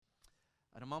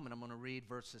In a moment, I'm going to read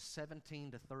verses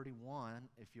 17 to 31,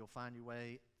 if you'll find your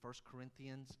way, 1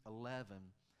 Corinthians 11.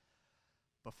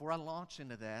 Before I launch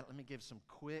into that, let me give some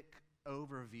quick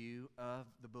overview of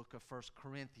the book of 1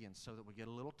 Corinthians so that we get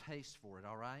a little taste for it,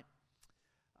 all right?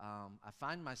 I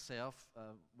find myself,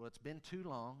 it's been too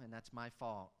long, and that's my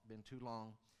fault. Been too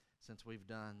long since we've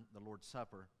done the Lord's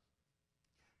Supper.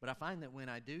 But I find that when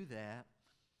I do that,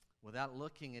 without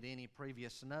looking at any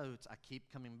previous notes, I keep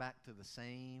coming back to the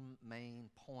same main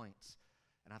points.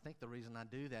 And I think the reason I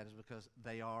do that is because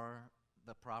they are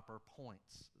the proper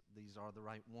points. These are the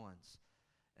right ones.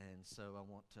 And so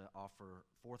I want to offer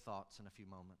 4 thoughts in a few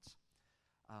moments.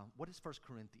 What is 1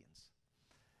 Corinthians?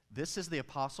 This is the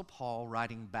Apostle Paul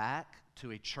writing back to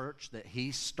a church that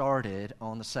he started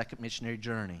on the second missionary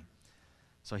journey.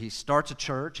 So he starts a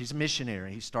church. He's a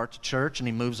missionary. He starts a church and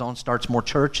he moves on, starts more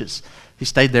churches. He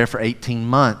stayed there for 18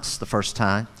 months the first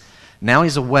time. Now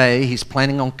he's away. He's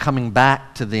planning on coming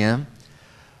back to them.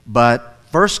 But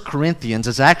 1 Corinthians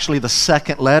is actually the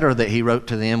second letter that he wrote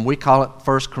to them. We call it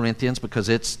 1 Corinthians because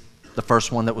it's the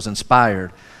first one that was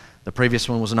inspired. The previous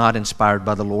one was not inspired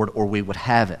by the Lord, or we would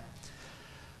have it.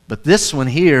 But this one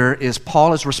here is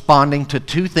Paul is responding to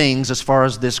 2 things as far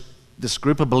as this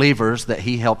group of believers that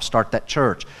he helped start that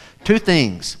church. 2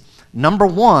 things. Number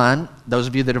 1, those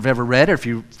of you that have ever read it, if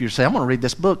you say, I'm going to read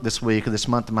this book this week or this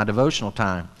month in my devotional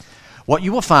time, what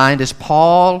you will find is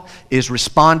Paul is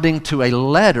responding to a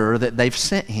letter that they've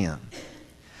sent him.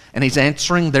 And he's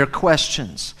answering their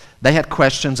questions. They had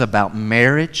questions about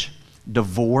marriage,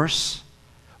 divorce,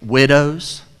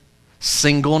 widows,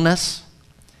 singleness.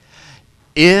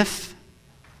 If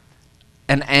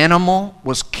an animal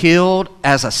was killed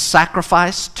as a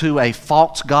sacrifice to a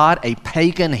false god, a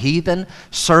pagan heathen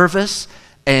service,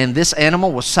 and this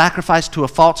animal was sacrificed to a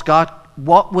false god,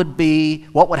 what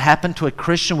would happen to a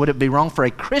Christian? Would it be wrong for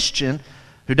a Christian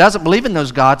who doesn't believe in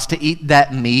those gods to eat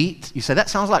that meat? You say, that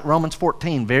sounds like Romans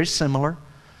 14, very similar.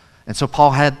 And so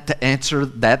Paul had to answer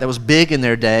that. That was big in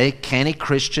their day. Can a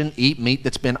Christian eat meat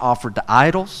that's been offered to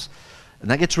idols? And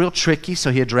that gets real tricky,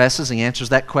 so he answers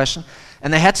that question.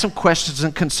 And they had some questions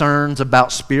and concerns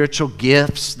about spiritual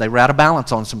gifts. They were out of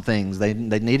balance on some things. They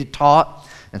needed taught.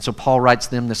 And so Paul writes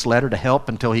them this letter to help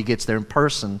until he gets there in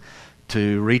person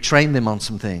to retrain them on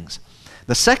some things.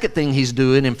 The second thing he's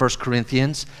doing in 1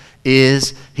 Corinthians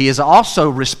is he is also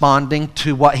responding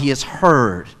to what he has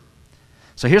heard.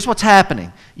 So here's what's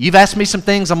happening. You've asked me some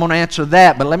things, I'm going to answer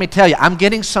that, but let me tell you, I'm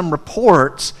getting some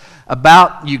reports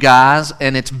about you guys,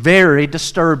 and it's very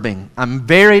disturbing. I'm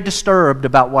very disturbed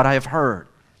about what I have heard.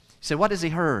 You say, what has he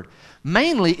heard?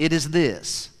 Mainly it is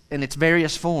this, in its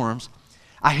various forms.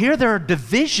 I hear there are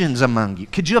divisions among you.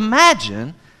 Could you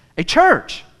imagine a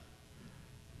church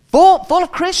full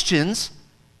of Christians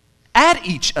at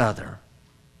each other,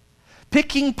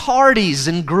 picking parties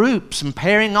and groups and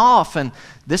pairing off, and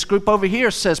this group over here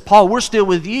says, Paul, we're still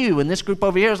with you, and this group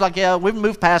over here is like, yeah, we've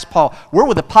moved past Paul. We're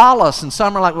with Apollos, and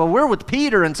some are like, well, we're with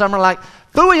Peter, and some are like,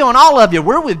 phooey on all of you,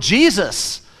 we're with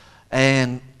Jesus.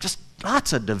 And just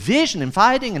lots of division and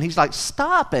fighting, and he's like,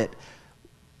 stop it.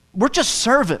 We're just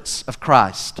servants of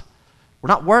Christ. We're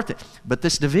not worth it. But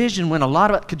this division went a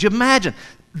lot of it. Could you imagine?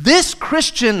 This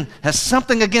Christian has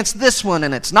something against this one,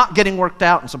 and it's not getting worked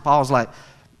out. And so Paul's like,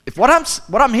 if what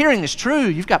I'm hearing is true,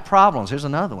 you've got problems. Here's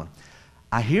another one.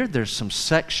 I hear there's some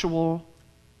sexual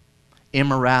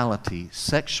immorality,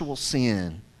 sexual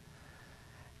sin,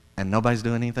 and nobody's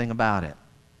doing anything about it.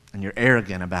 And you're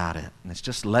arrogant about it. And it's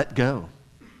just let go.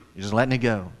 You're just letting it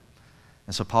go.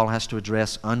 And so Paul has to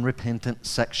address unrepentant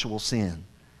sexual sin.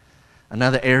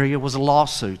 Another area was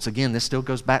lawsuits. Again, this still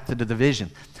goes back to the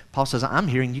division. Paul says, I'm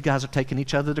hearing you guys are taking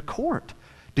each other to court.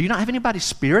 Do you not have anybody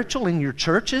spiritual in your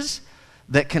churches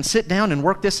that can sit down and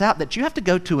work this out, that you have to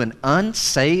go to an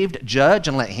unsaved judge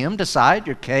and let him decide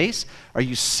your case? Are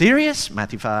you serious?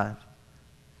 Matthew 5.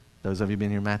 Those of you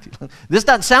been here, Matthew. This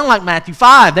doesn't sound like Matthew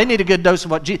 5. They need a good dose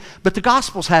of what Jesus... But the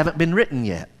Gospels haven't been written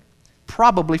yet.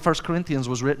 Probably 1 Corinthians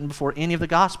was written before any of the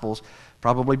Gospels,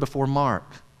 probably before Mark.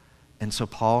 And so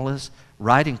Paul is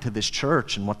writing to this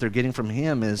church, and what they're getting from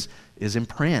him is in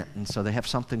print, and so they have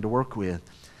something to work with.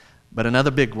 But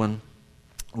another big one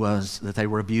was that they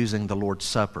were abusing the Lord's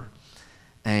Supper.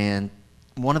 And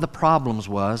one of the problems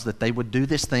was that they would do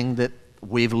this thing that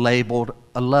we've labeled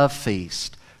a love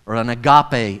feast or an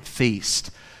agape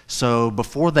feast. So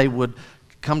before they would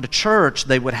come to church,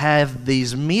 they would have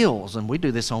these meals, and we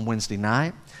do this on Wednesday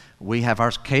night. We have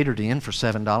ours catered in for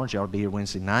 $7. Y'all be here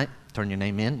Wednesday night. Turn your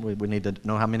name in. We need to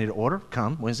know how many to order.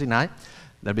 Come Wednesday night.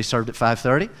 They'll be served at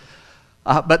 5:30.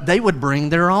 But they would bring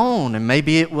their own, and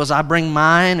maybe it was I bring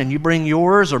mine and you bring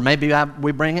yours, or maybe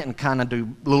we bring it and kind of do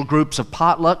little groups of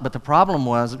potluck. But the problem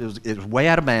was it was way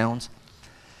out of bounds.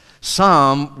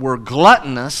 Some were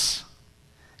gluttonous,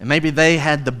 and maybe they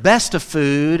had the best of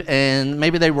food, and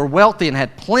maybe they were wealthy and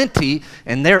had plenty,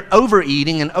 and they're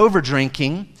overeating and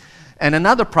overdrinking. And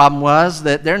another problem was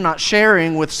that they're not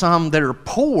sharing with some that are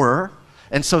poor.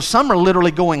 And so some are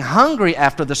literally going hungry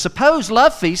after the supposed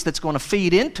love feast that's going to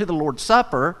feed into the Lord's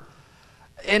Supper.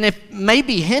 And if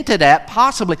maybe hinted at,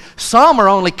 possibly, some are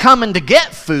only coming to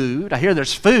get food. I hear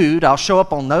there's food. I'll show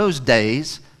up on those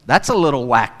days. That's a little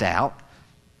whacked out.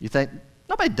 You think,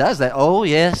 nobody does that. Oh,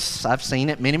 yes, I've seen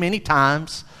it many, many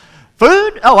times.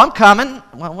 Food? Oh, I'm coming.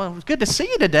 Well, it's good to see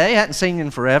you today. I hadn't seen you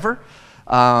in forever.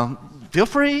 Feel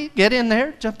free, get in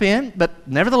there, jump in. But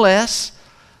nevertheless,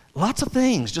 lots of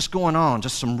things just going on,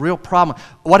 just some real problem.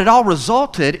 What it all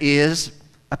resulted is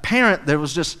apparent there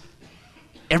was just,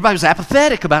 everybody was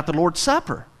apathetic about the Lord's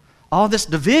Supper. All this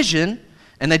division,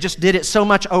 and they just did it so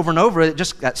much over and over, it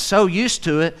just got so used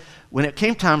to it. When it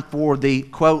came time for the,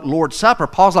 quote, Lord's Supper,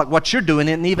 Paul's like, what you're doing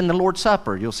isn't even the Lord's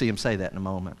Supper. You'll see him say that in a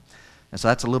moment. And so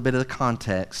that's a little bit of the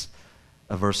context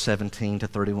of verse 17 to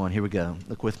 31. Here we go.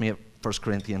 Look with me at 1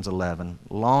 Corinthians 11.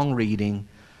 Long reading,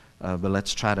 but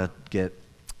let's try to get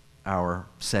our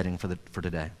setting for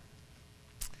today.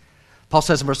 Paul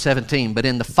says in verse 17, but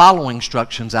in the following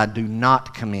instructions I do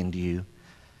not commend you.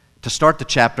 To start the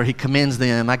chapter, he commends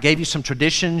them. I gave you some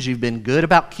traditions. You've been good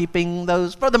about keeping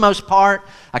those for the most part.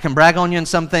 I can brag on you in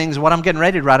some things. What I'm getting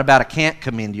ready to write about, I can't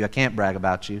commend you. I can't brag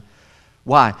about you.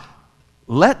 Why?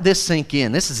 Let this sink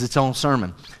in. This is its own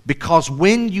sermon. Because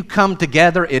when you come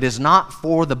together, it is not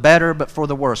for the better, but for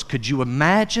the worse. Could you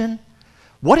imagine?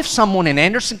 What if someone in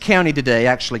Anderson County today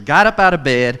actually got up out of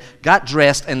bed, got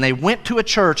dressed, and they went to a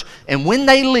church, and when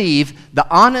they leave, the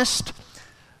honest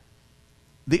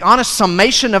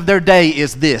summation of their day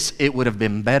is this: it would have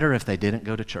been better if they didn't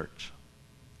go to church.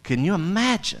 Can you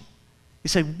imagine? You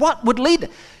say, what would lead to?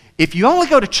 If you only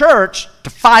go to church to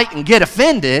fight and get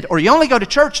offended, or you only go to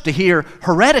church to hear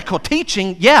heretical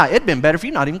teaching, yeah, it'd been better if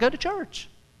you not even go to church.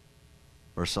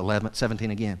 Verse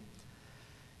 17 again.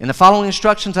 In the following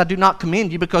instructions I do not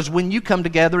commend you, because when you come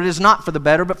together it is not for the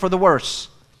better but for the worse.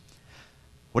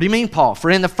 What do you mean, Paul?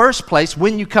 For in the first place,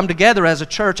 when you come together as a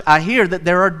church, I hear that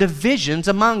there are divisions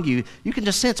among you. You can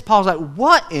just sense Paul's like,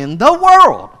 what in the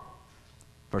world?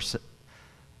 Verse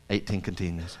 18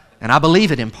 continues. And I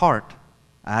believe it in part.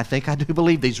 I think I do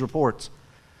believe these reports.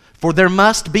 For there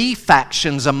must be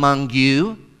factions among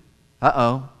you.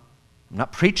 I'm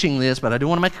not preaching this, but I do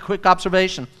want to make a quick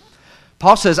observation.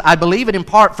 Paul says, I believe it in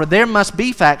part, for there must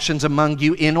be factions among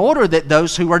you in order that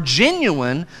those who are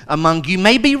genuine among you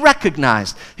may be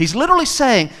recognized. He's literally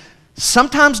saying,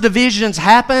 sometimes divisions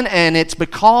happen and it's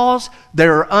because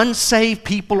there are unsaved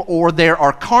people or there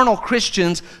are carnal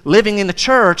Christians living in the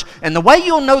church. And the way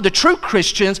you'll know the true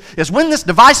Christians is when this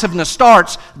divisiveness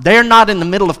starts, they're not in the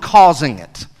middle of causing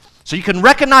it. So you can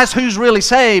recognize who's really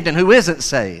saved and who isn't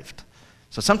saved.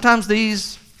 So sometimes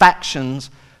these factions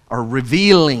are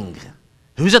revealing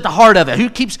who's at the heart of it, who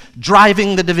keeps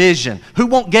driving the division, who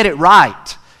won't get it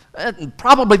right.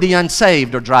 Probably the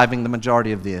unsaved are driving the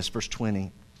majority of this. Verse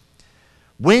 20.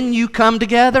 When you come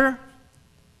together,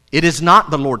 it is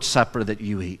not the Lord's Supper that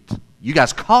you eat. You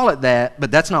guys call it that, but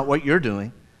that's not what you're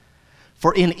doing.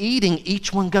 For in eating,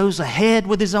 each one goes ahead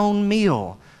with his own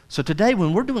meal. So today,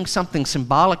 when we're doing something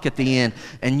symbolic at the end,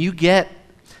 and you get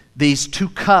these two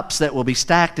cups that will be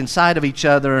stacked inside of each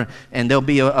other, and there'll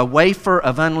be a wafer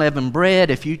of unleavened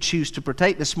bread if you choose to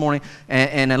partake this morning,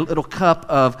 and a little cup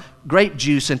of grape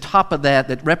juice on top of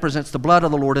that represents the blood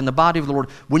of the Lord and the body of the Lord.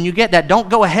 When you get that, don't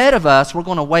go ahead of us. We're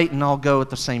going to wait and all go at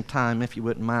the same time, if you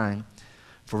wouldn't mind.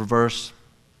 For verse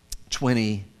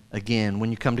 20 again,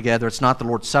 when you come together, it's not the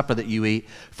Lord's Supper that you eat.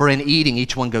 For in eating,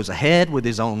 each one goes ahead with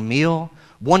his own meal.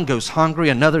 One goes hungry,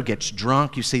 another gets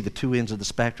drunk. You see the two ends of the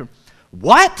spectrum.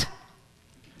 What?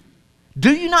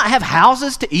 Do you not have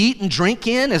houses to eat and drink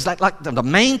in? Is that like the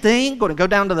main thing? Going to go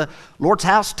down to the Lord's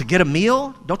house to get a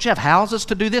meal? Don't you have houses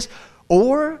to do this?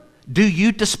 Or do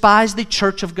you despise the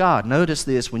church of God? Notice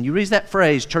this. When you read that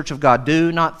phrase, church of God,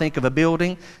 do not think of a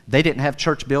building. They didn't have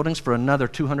church buildings for another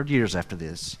 200 years after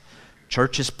this.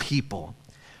 Church is people.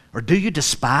 Or do you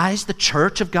despise the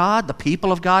church of God, the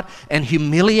people of God, and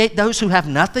humiliate those who have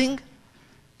nothing?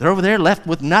 They're over there left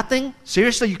with nothing?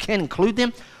 Seriously, you can't include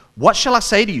them? What shall I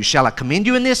say to you? Shall I commend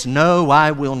you in this? No, I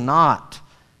will not.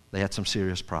 They had some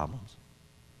serious problems.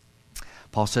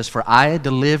 Paul says, for I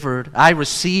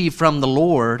received from the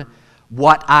Lord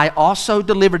what I also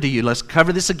delivered to you. Let's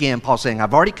cover this again. Paul's saying,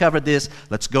 I've already covered this.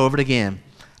 Let's go over it again.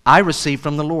 I received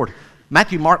from the Lord.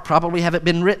 Matthew, Mark probably haven't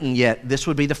been written yet. This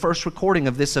would be the first recording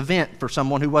of this event for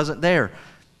someone who wasn't there.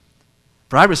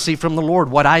 For I received from the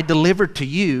Lord what I delivered to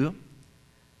you,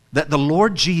 that the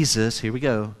Lord Jesus, here we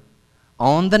go,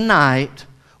 on the night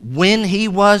when he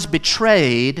was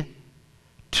betrayed,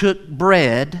 took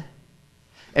bread,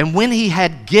 and when he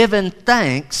had given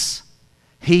thanks,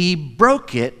 he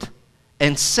broke it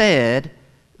and said,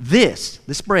 this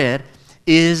bread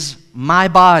is my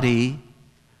body,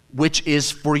 which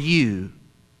is for you.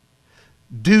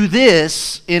 Do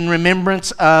this in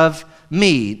remembrance of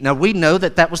me. Now we know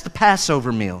that that was the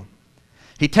Passover meal.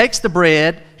 He takes the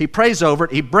bread, he prays over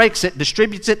it, he breaks it,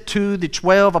 distributes it to the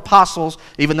 12 apostles,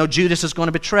 even though Judas is going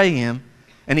to betray him.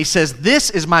 And he says, this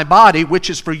is my body, which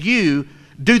is for you.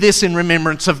 Do this in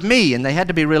remembrance of me. And they had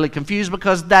to be really confused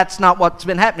because that's not what's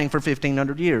been happening for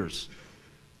 1,500 years.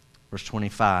 Verse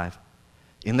 25.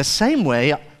 In the same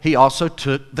way, he also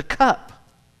took the cup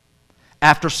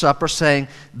after supper, saying,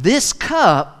 this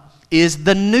cup is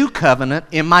the new covenant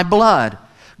in my blood.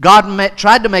 God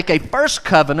tried to make a first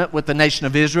covenant with the nation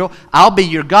of Israel. I'll be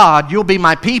your God, you'll be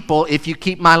my people if you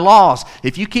keep my laws.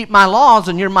 If you keep my laws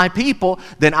and you're my people,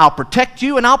 then I'll protect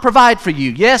you and I'll provide for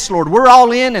you. Yes, Lord, we're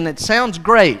all in and it sounds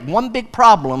great. One big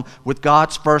problem with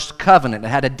God's first covenant, it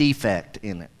had a defect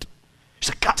in it. You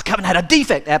say, God's covenant had a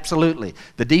defect. Absolutely.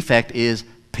 The defect is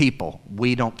people.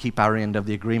 We don't keep our end of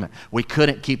the agreement. We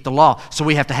couldn't keep the law. So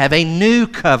we have to have a new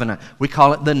covenant. We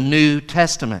call it the New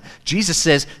Testament. Jesus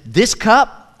says, this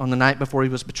cup, on the night before he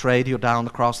was betrayed, he'll die on the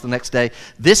cross the next day.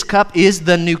 This cup is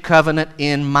the new covenant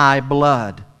in my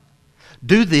blood.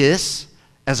 Do this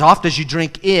as often as you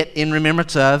drink it in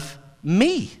remembrance of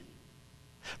me.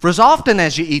 For as often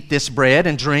as you eat this bread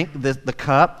and drink the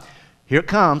cup, here it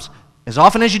comes, as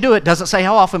often as you do it, doesn't say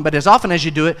how often, but as often as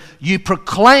you do it, you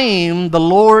proclaim the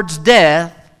Lord's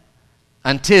death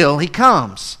until he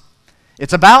comes.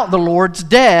 It's about the Lord's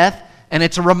death. And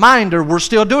it's a reminder we're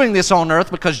still doing this on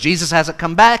earth because Jesus hasn't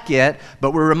come back yet,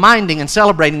 but we're reminding and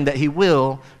celebrating that he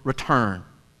will return.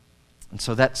 And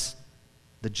so that's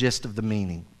the gist of the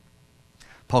meaning.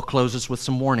 Paul closes with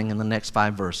some warning in the next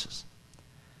 5 verses.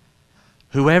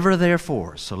 Whoever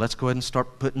therefore, so let's go ahead and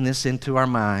start putting this into our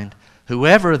mind.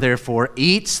 Whoever therefore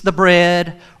eats the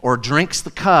bread or drinks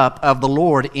the cup of the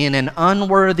Lord in an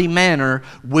unworthy manner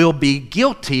will be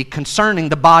guilty concerning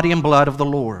the body and blood of the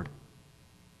Lord.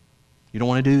 You don't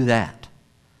want to do that.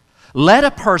 Let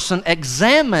a person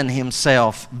examine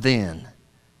himself then.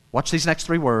 Watch these next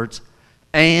 3 words.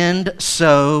 And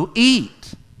so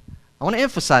eat. I want to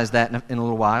emphasize that in a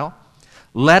little while.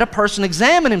 Let a person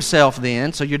examine himself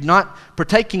then, so you're not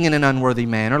partaking in an unworthy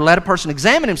manner. Let a person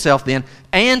examine himself then,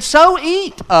 and so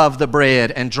eat of the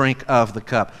bread and drink of the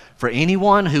cup. For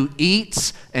anyone who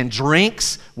eats and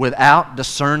drinks without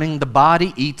discerning the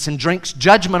body, eats and drinks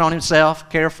judgment on himself.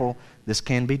 Careful. This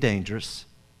can be dangerous.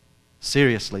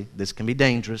 Seriously, this can be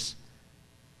dangerous.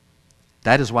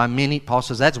 That is why Paul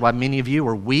says that's why many of you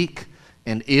are weak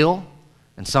and ill,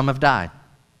 and some have died.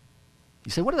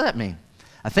 You say, what does that mean?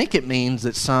 I think it means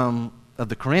that some of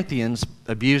the Corinthians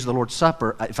abused the Lord's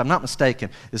Supper. If I'm not mistaken,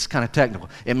 this is kind of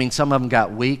technical. It means some of them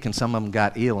got weak, and some of them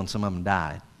got ill, and some of them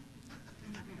died.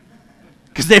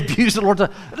 Because they abused the Lord's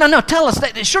Supper. No, tell us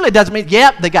that. It surely doesn't mean,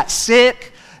 yep, they got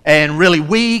sick and really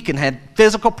weak and had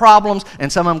physical problems,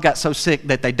 and some of them got so sick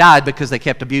that they died because they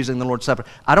kept abusing the Lord's Supper.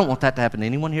 I don't want that to happen to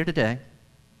anyone here today.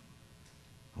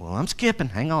 Well, I'm skipping.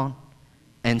 Hang on.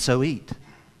 And so eat.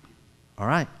 All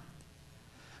right.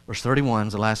 Verse 31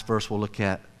 is the last verse we'll look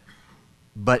at.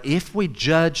 But if we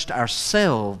judged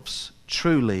ourselves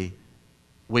truly,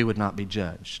 we would not be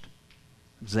judged.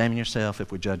 Examine yourself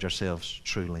if we judge ourselves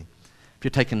truly. If you're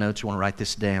taking notes, you want to write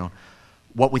this down.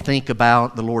 What we think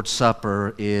about the Lord's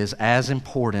Supper is as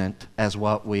important as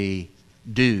what we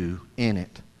do in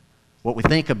it. What we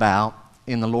think about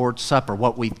in the Lord's Supper,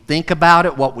 what we think about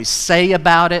it, what we say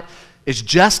about it, is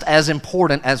just as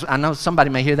important as, I know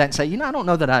somebody may hear that and say, I don't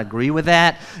know that I agree with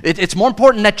that. It's more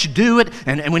important that you do it,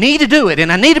 and we need to do it,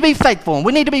 and I need to be faithful, and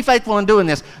we need to be faithful in doing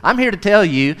this. I'm here to tell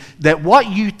you that what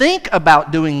you think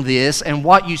about doing this and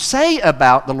what you say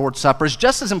about the Lord's Supper is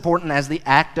just as important as the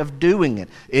act of doing it.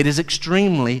 It is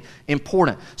extremely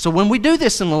important. So when we do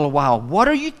this in a little while, what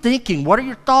are you thinking? What are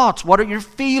your thoughts? What are your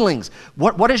feelings?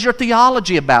 What is your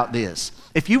theology about this?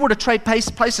 If you were to trade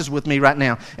places with me right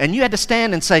now and you had to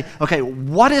stand and say, okay,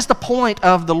 what is the point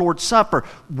of the Lord's Supper?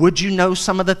 Would you know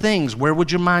some of the things? Where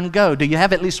would your mind go? Do you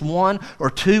have at least 1 or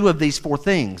 2 of these 4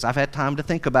 things? I've had time to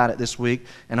think about it this week,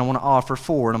 and I want to offer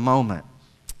 4 in a moment.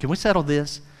 Can we settle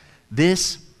this?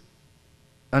 This,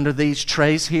 under these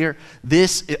trays here,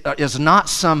 this is not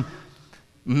some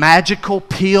magical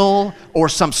pill or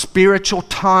some spiritual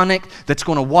tonic that's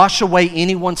going to wash away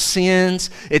anyone's sins.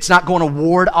 It's not going to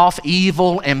ward off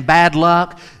evil and bad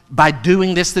luck. By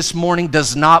doing this morning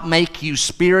does not make you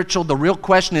spiritual. The real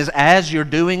question is, as you're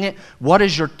doing it, what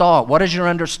is your thought? What is your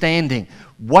understanding?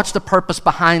 What's the purpose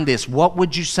behind this? What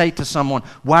would you say to someone?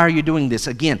 Why are you doing this?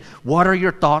 Again, what are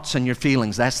your thoughts and your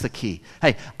feelings? That's the key.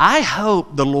 Hey, I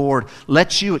hope the Lord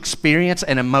lets you experience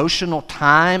an emotional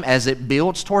time as it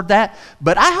builds toward that,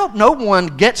 but I hope no one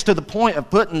gets to the point of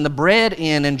putting the bread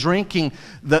in and drinking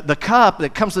the cup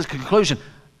that comes to this conclusion,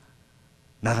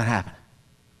 nothing happened.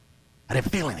 I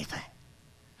didn't feel anything.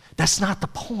 That's not the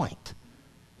point.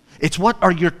 It's what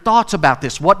are your thoughts about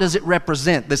this? What does it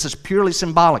represent? This is purely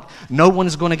symbolic. No one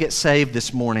is going to get saved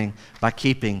this morning by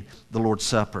keeping the Lord's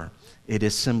Supper. It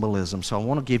is symbolism. So I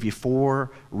want to give you 4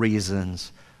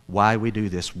 reasons why we do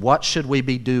this. What should we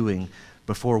be doing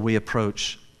before we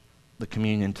approach the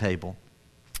communion table?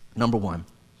 Number 1,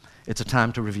 it's a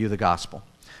time to review the gospel.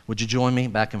 Would you join me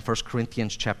back in 1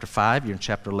 Corinthians chapter 5? You're in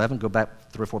chapter 11. Go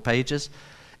back 3 or 4 pages.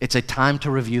 It's a time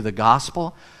to review the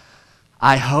gospel.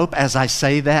 I hope as I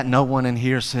say that, no one in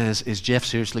here says, is Jeff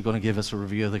seriously going to give us a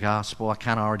review of the gospel? I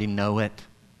kind of already know it.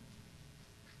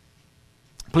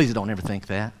 Please don't ever think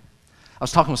that. I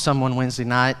was talking with someone Wednesday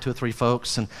night, 2 or 3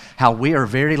 folks, and how we are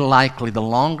very likely, the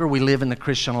longer we live in the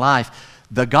Christian life,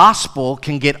 the gospel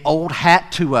can get old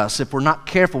hat to us. If we're not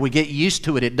careful, we get used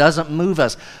to it. It doesn't move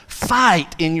us.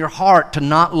 Fight in your heart to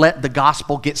not let the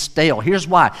gospel get stale. Here's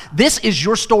why. This is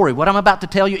your story. What I'm about to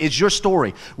tell you is your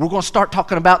story. We're going to start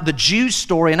talking about the Jews'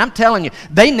 story, and I'm telling you,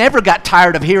 they never got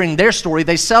tired of hearing their story.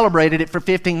 They celebrated it for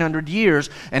 1,500 years,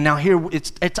 and now here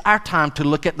it's our time to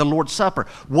look at the Lord's Supper.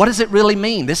 What does it really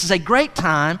mean? This is a great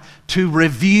time to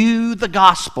review the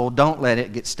gospel. Don't let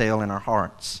it get stale in our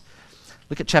hearts.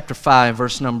 Look at chapter 5,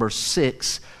 verse number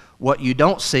 6. What you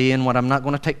don't see, and what I'm not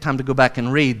going to take time to go back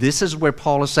and read, this is where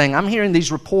Paul is saying, I'm hearing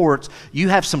these reports, you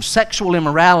have some sexual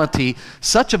immorality,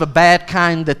 such of a bad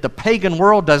kind that the pagan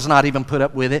world does not even put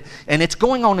up with it, and it's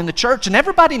going on in the church, and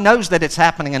everybody knows that it's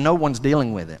happening, and no one's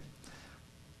dealing with it.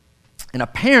 And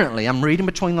apparently, I'm reading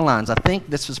between the lines, I think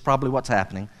this is probably what's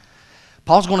happening.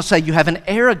 Paul's going to say you have an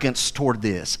arrogance toward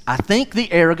this. I think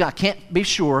the arrogance, I can't be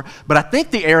sure, but I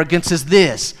think the arrogance is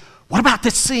this. What about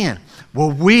this sin?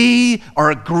 Well, we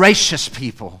are a gracious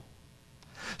people.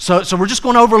 So we're just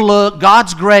going to overlook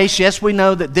God's grace. Yes, we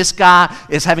know that this guy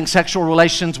is having sexual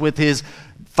relations with his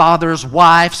father's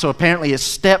wife, so apparently his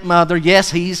stepmother.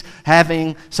 Yes, he's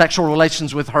having sexual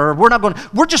relations with her.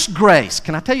 We're just grace.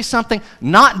 Can I tell you something?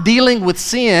 Not dealing with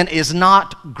sin is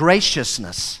not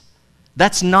graciousness.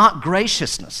 That's not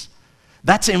graciousness.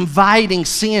 That's inviting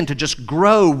sin to just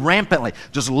grow rampantly.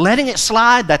 Just letting it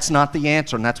slide, that's not the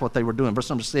answer, and that's what they were doing. Verse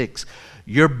number 6,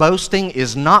 your boasting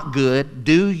is not good.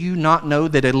 Do you not know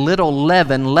that a little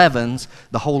leaven leavens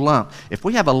the whole lump? If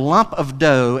we have a lump of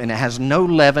dough and it has no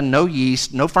leaven, no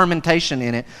yeast, no fermentation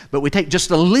in it, but we take just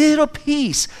a little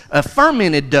piece of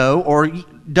fermented dough or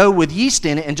dough with yeast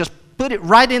in it and just put it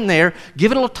right in there,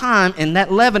 give it a little time, and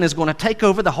that leaven is going to take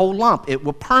over the whole lump. It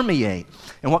will permeate.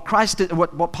 And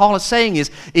what Paul is saying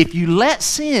is, if you let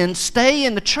sin stay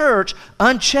in the church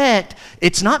unchecked,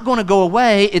 it's not going to go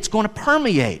away, it's going to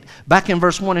permeate. Back in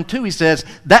verse 1 and 2, he says,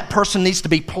 that person needs to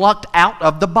be plucked out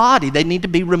of the body. They need to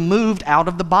be removed out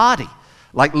of the body.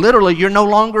 Like literally, you're no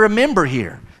longer a member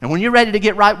here. And when you're ready to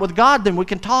get right with God, then we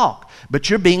can talk. But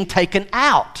you're being taken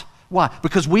out. Why?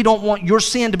 Because we don't want your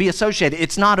sin to be associated.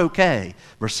 It's not okay.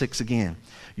 Verse 6 again.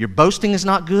 Your boasting is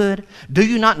not good. Do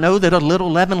you not know that a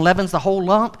little leaven leavens the whole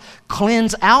lump?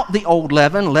 Cleanse out the old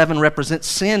leaven. Leaven represents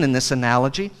sin in this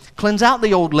analogy. Cleanse out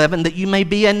the old leaven that you may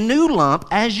be a new lump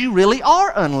as you really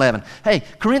are unleavened. Hey,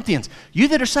 Corinthians, you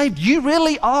that are saved, you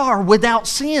really are without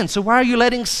sin. So why are you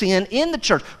letting sin in the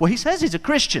church? Well, he says he's a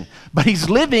Christian, but he's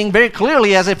living very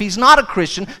clearly as if he's not a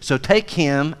Christian, so take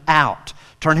him out.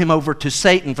 Turn him over to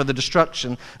Satan for the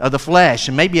destruction of the flesh.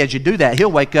 And maybe as you do that,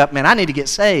 he'll wake up, man, I need to get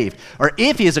saved. Or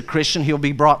if he is a Christian, he'll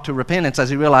be brought to repentance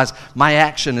as he realizes, my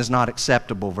action is not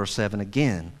acceptable. Verse 7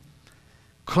 again.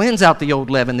 Cleanse out the old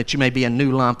leaven that you may be a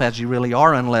new lump as you really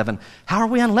are unleavened. How are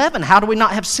we unleavened? How do we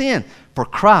not have sin? For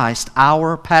Christ,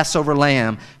 our Passover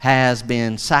lamb, has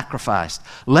been sacrificed.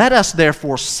 Let us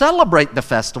therefore celebrate the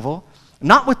festival,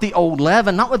 not with the old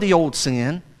leaven, not with the old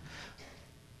sin,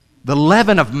 the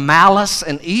leaven of malice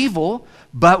and evil,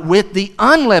 but with the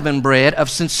unleavened bread of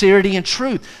sincerity and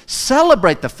truth.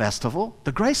 Celebrate the festival.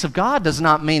 The grace of God does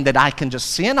not mean that I can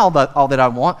just sin all that I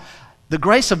want. The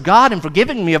grace of God in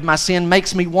forgiving me of my sin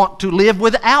makes me want to live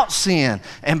without sin.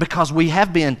 And because we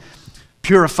have been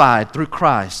purified through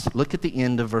Christ. Look at the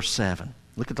end of verse 7.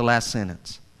 Look at the last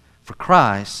sentence. For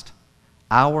Christ,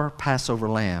 Our Passover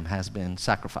lamb has been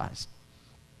sacrificed.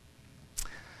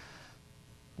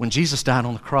 When Jesus died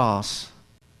on the cross,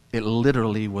 it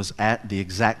literally was at the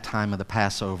exact time of the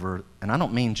Passover. And I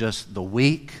don't mean just the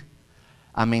week.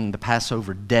 I mean the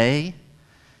Passover day.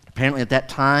 Apparently at that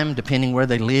time, depending where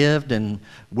they lived and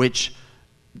which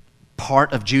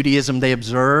part of Judaism they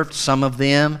observed, some of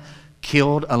them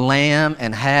killed a lamb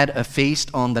and had a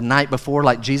feast on the night before,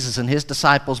 like Jesus and his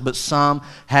disciples, but some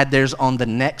had theirs on the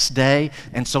next day.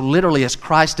 And so literally as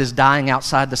Christ is dying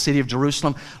outside the city of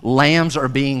Jerusalem, lambs are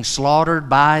being slaughtered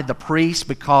by the priests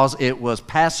because it was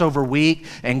Passover week,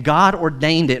 and God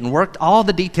ordained it and worked all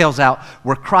the details out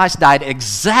where Christ died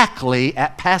exactly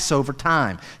at Passover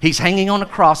time. He's hanging on a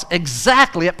cross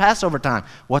exactly at Passover time.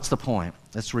 What's the point?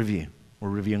 Let's review. We're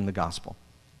reviewing the gospel.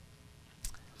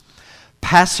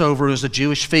 Passover is a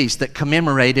Jewish feast that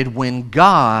commemorated when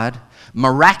God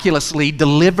miraculously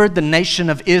delivered the nation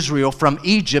of Israel from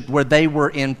Egypt, where they were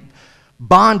in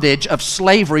bondage of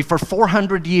slavery for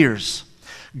 400 years.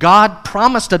 God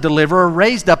promised a deliverer,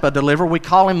 raised up a deliverer, we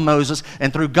call him Moses,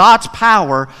 and through God's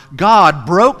power, God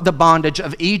broke the bondage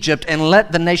of Egypt and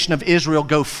let the nation of Israel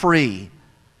go free.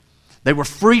 They were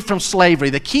free from slavery.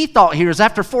 The key thought here is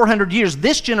after 400 years,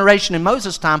 this generation in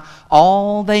Moses' time,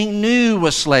 all they knew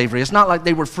was slavery. It's not like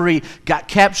they were free, got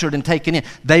captured and taken in.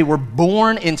 They were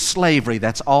born in slavery.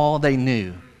 That's all they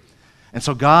knew. And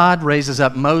so God raises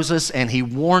up Moses and he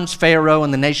warns Pharaoh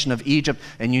and the nation of Egypt.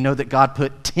 And you know that God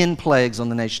put 10 plagues on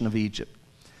the nation of Egypt.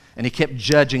 And he kept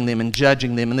judging them, and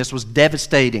this was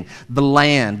devastating. The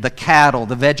land, the cattle,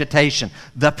 the vegetation,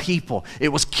 the people. It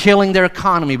was killing their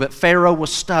economy, but Pharaoh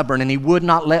was stubborn, and he would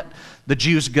not let the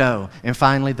Jews go. And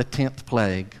finally, the 10th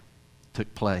plague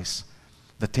took place.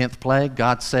 The 10th plague,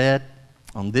 God said,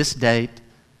 on this date,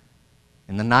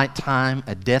 in the nighttime,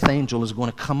 a death angel is going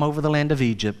to come over the land of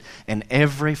Egypt, and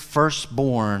every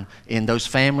firstborn in those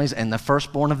families and the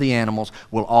firstborn of the animals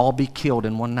will all be killed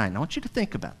in one night. Now, I want you to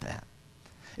think about that.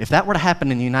 If that were to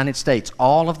happen in the United States,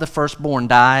 all of the firstborn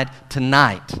died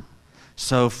tonight.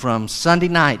 So from Sunday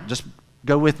night, just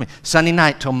go with me, Sunday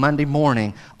night till Monday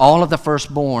morning, all of the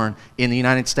firstborn in the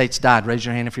United States died. Raise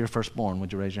your hand if you're a firstborn.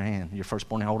 Would you raise your hand? Your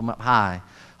firstborn, hold them up high.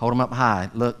 Hold them up high.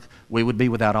 Look, we would be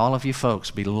without all of you folks.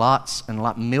 Be lots and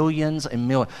lots, millions and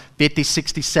millions, 50,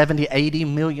 60, 70, 80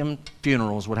 million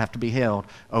funerals would have to be held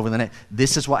over the next.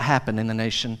 This is what happened in the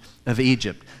nation of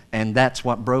Egypt, and that's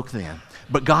what broke them.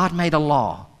 But God made a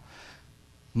law.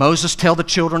 Moses tell the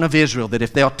children of Israel that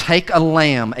if they'll take a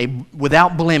lamb,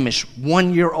 without blemish,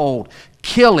 1 year old,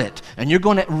 kill it, and you're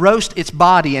going to roast its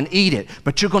body and eat it.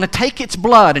 But you're going to take its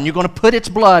blood, and you're going to put its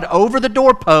blood over the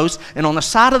doorpost and on the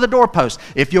side of the doorpost.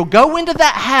 If you'll go into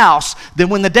that house, then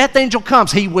when the death angel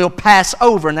comes, he will pass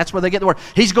over, and that's where they get the word.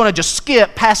 He's going to just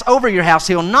pass over your house.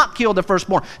 He'll not kill the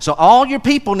firstborn. So all your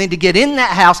people need to get in that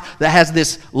house that has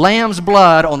this lamb's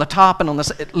blood on the top and on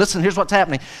the... Listen, here's what's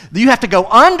happening. You have to go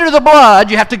under the blood.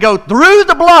 You have to go through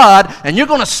the blood, and you're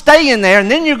going to stay in there,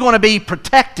 and then you're going to be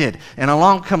protected. And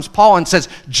along comes Paul and says,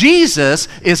 Jesus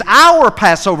is our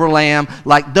Passover lamb,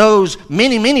 like those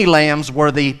many, many lambs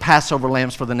were the Passover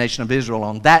lambs for the nation of Israel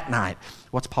on that night.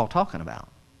 What's Paul talking about?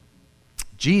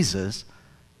 Jesus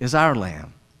is our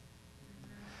lamb.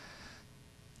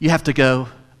 You have to go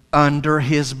under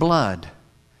his blood.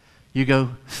 You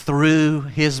go through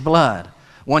his blood.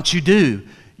 Once you do,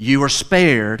 you are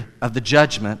spared of the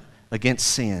judgment against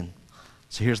sin.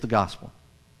 So here's the gospel.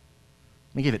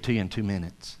 Let me give it to you in 2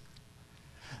 minutes.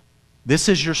 This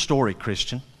is your story,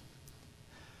 Christian.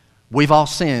 We've all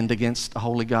sinned against a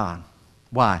holy God.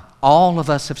 Why? All of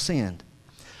us have sinned.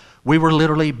 We were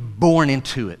literally born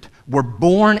into it. We're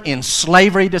born in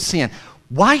slavery to sin.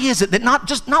 Why is it that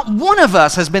not one of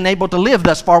us has been able to live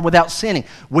thus far without sinning?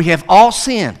 We have all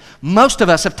sinned. Most of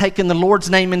us have taken the Lord's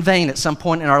name in vain at some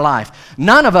point in our life.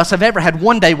 None of us have ever had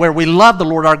one day where we love the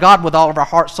Lord our God with all of our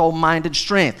heart, soul, mind, and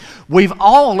strength.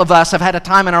 All of us have had a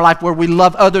time in our life where we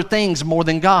love other things more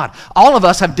than God. All of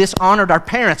us have dishonored our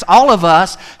parents. All of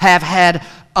us have had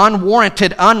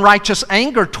unwarranted, unrighteous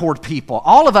anger toward people.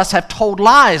 All of us have told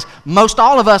lies. Most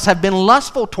all of us have been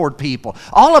lustful toward people.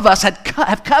 All of us have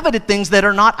coveted things that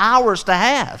are not ours to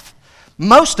have.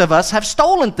 Most of us have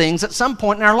stolen things at some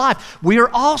point in our life. We are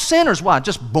all sinners. Why?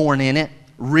 Just born in it,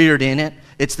 reared in it.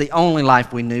 It's the only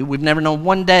life we knew. We've never known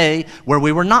one day where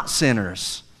we were not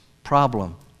sinners.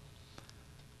 Problem.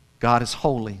 God is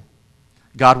holy.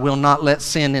 God will not let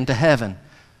sin into heaven.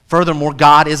 Furthermore,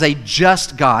 God is a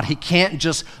just God. He can't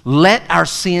just let our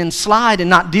sin slide and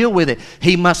not deal with it.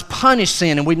 He must punish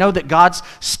sin. And we know that God's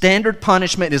standard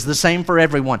punishment is the same for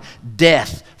everyone.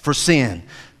 Death for sin.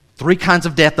 3 kinds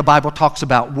of death the Bible talks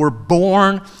about. We're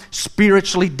born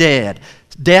spiritually dead.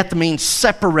 death means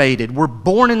separated. We're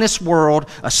born in this world,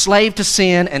 a slave to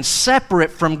sin, and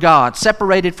separate from God,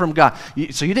 separated from God.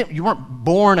 So you weren't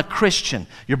born a Christian.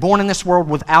 You're born in this world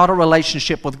without a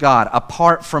relationship with God,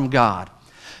 apart from God.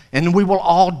 And we will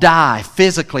all die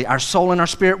physically. Our soul and our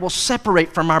spirit will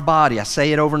separate from our body. I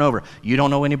say it over and over. You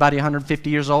don't know anybody 150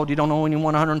 years old. You don't know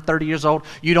anyone 130 years old.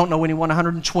 You don't know anyone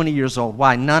 120 years old.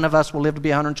 Why? None of us will live to be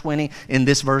 120 in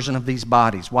this version of these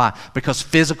bodies. Why? Because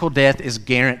physical death is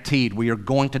guaranteed. We are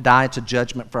going to die. It's a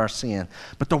judgment for our sin.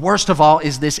 But the worst of all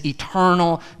is this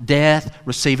eternal death,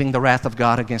 receiving the wrath of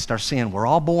God against our sin. We're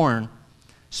all born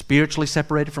spiritually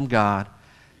separated from God,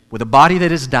 with a body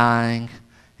that is dying,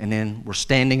 and then we're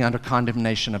standing under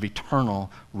condemnation of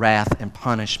eternal wrath and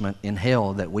punishment in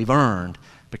hell that we've earned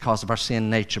because of our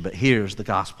sin nature. But here's the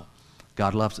gospel.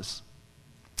 God loves us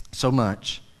so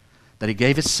much that He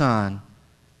gave His Son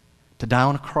to die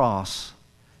on a cross,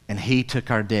 and He took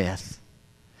our death.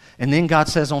 And then God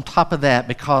says on top of that,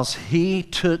 because He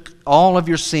took all of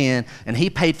your sin and He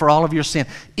paid for all of your sin,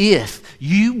 if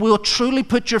you will truly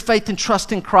put your faith and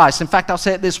trust in Christ. In fact, I'll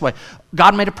say it this way.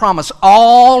 God made a promise.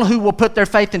 All who will put their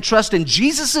faith and trust in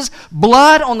Jesus'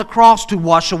 blood on the cross to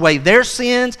wash away their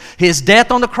sins, His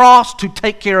death on the cross to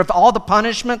take care of all the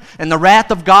punishment and the wrath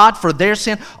of God for their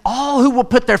sin, all who will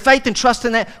put their faith and trust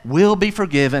in that will be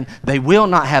forgiven. They will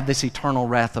not have this eternal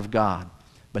wrath of God.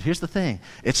 But here's the thing.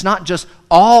 It's not just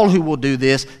all who will do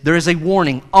this. There is a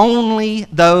warning. Only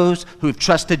those who have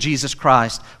trusted Jesus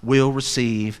Christ will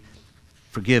receive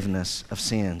forgiveness of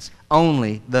sins.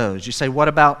 Only those. You say, what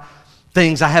about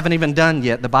things I haven't even done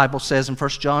yet? The Bible says in 1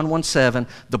 John 1:7,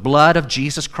 the blood of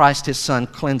Jesus Christ, His Son,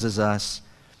 cleanses us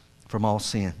from all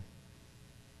sin.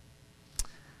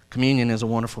 Communion is a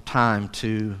wonderful time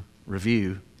to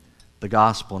review the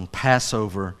gospel, and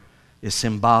Passover is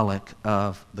symbolic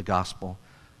of the gospel.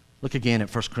 Look again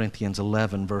at 1 Corinthians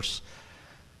 11, verse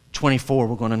 24.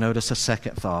 We're going to notice a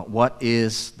second thought. What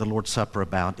is the Lord's Supper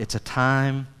about? It's a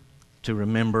time to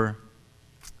remember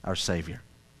our Savior.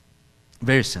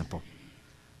 Very simple.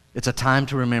 It's a time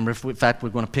to remember. In fact, we're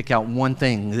going to pick out one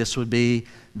thing. This would be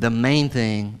the main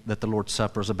thing that the Lord's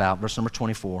Supper is about. Verse number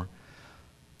 24.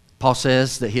 Paul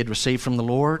says that he had received from the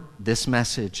Lord this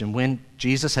message. And when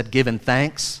Jesus had given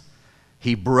thanks,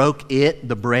 He broke it,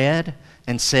 the bread,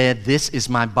 and said, this is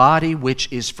my body,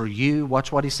 which is for you.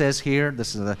 Watch what He says here.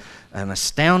 This is an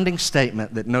astounding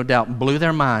statement that no doubt blew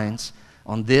their minds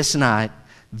on this night.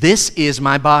 This is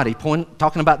my body,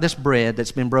 talking about this bread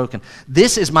that's been broken.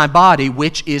 This is my body,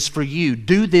 which is for you.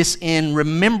 Do this in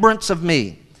remembrance of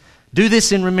me. Do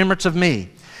this in remembrance of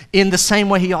me. In the same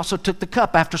way, He also took the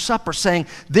cup after supper, saying,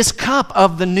 this cup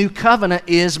of the new covenant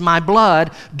is my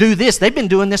blood. Do this. They've been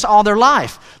doing this all their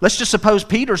life. Let's just suppose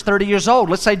Peter's 30 years old.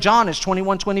 Let's say John is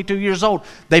 21, 22 years old.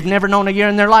 They've never known a year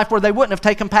in their life where they wouldn't have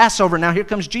taken Passover. Now here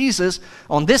comes Jesus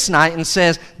on this night and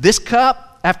says, this cup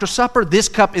after supper, this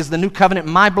cup is the new covenant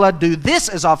in my blood. Do this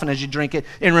as often as you drink it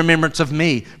in remembrance of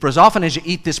me. For as often as you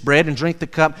eat this bread and drink the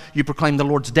cup, you proclaim the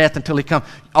Lord's death until He comes.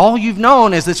 All you've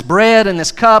known is this bread and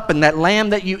this cup and that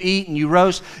lamb that you eat and you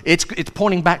roast. It's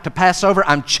pointing back to Passover.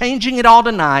 I'm changing it all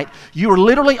tonight. You are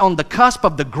literally on the cusp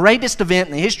of the greatest event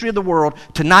in the history of the world.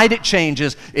 Tonight it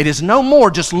changes. It is no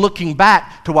more just looking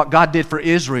back to what God did for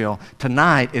Israel.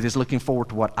 Tonight it is looking forward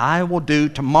to what I will do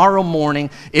tomorrow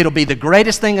morning. It'll be the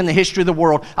greatest thing in the history of the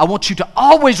world. I want you to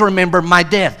always remember my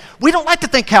death. We don't like to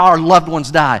think how our loved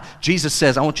ones die. Jesus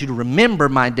says, I want you to remember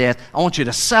my death. I want you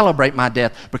to celebrate my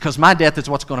death, because my death is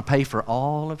what's going to pay for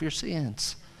all of your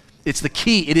sins. It's the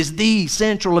key. It is the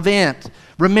central event.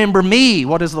 Remember me.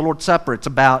 What is the Lord's Supper? It's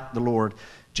about the Lord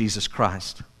Jesus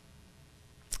Christ.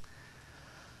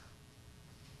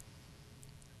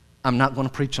 I'm not going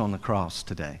to preach on the cross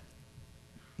today.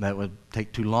 That would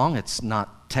take too long. It's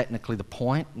not technically the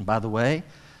point. And by the way,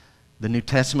 the New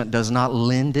Testament does not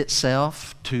lend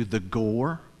itself to the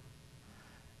gore.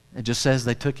 It just says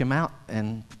they took Him out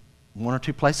in one or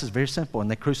two places, very simple,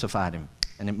 and they crucified Him,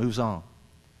 and it moves on.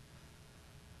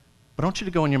 But I want you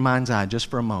to go in your mind's eye just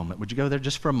for a moment. Would you go there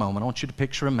just for a moment? I want you to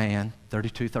picture a man,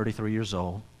 32, 33 years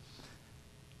old,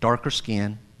 darker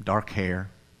skin, dark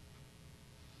hair.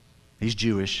 He's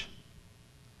Jewish.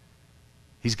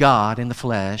 He's God in the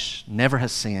flesh, never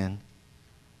has sinned.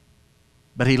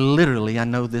 But he literally, I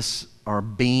know this are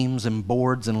beams and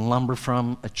boards and lumber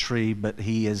from a tree, but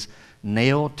he is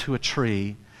nailed to a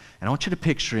tree. And I want you to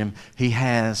picture him. He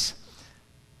has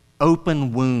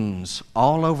open wounds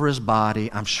all over his body.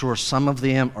 I'm sure some of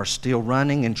them are still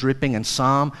running and dripping, and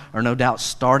some are no doubt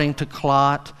starting to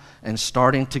clot and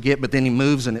starting to get, but then he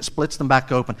moves and it splits them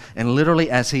back open. And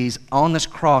literally as he's on this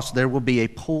cross, there will be a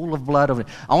pool of blood over it.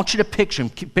 I want you to picture him.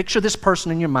 Picture this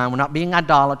person in your mind. We're not being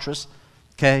idolatrous.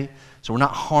 okay? So we're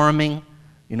not harming,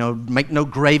 make no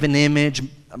graven image.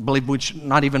 I believe we should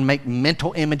not even make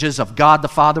mental images of God the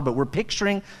Father, but we're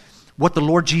picturing what the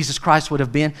Lord Jesus Christ would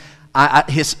have been.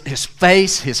 His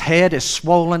face, his head is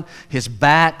swollen. His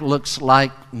back looks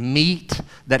like meat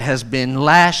that has been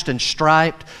lashed and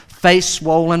striped. Face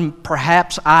swollen,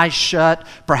 perhaps eyes shut,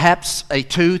 perhaps a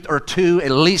tooth or two at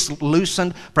least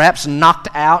loosened, perhaps knocked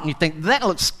out, and you think, that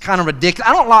looks kind of ridiculous.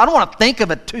 I don't want to think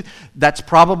of a tooth. That's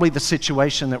probably the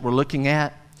situation that we're looking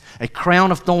at. A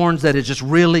crown of thorns that is just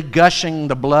really gushing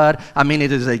the blood. I mean,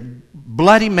 it is a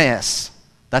bloody mess.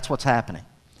 That's what's happening.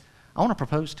 I want to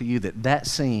propose to you that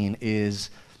scene is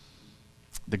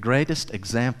the greatest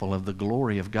example of the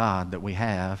glory of God that we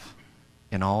have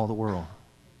in all the world.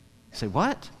 You say,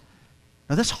 what?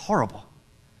 No, that's horrible.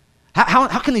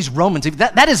 How can these Romans,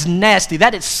 that is nasty,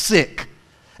 that is sick.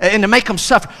 And to make them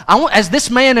suffer. As this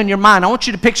man in your mind, I want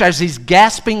you to picture as he's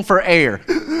gasping for air.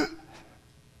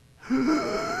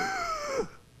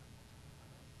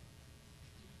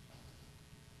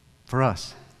 For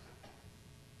us.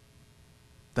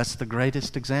 That's the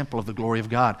greatest example of the glory of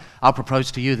God. I'll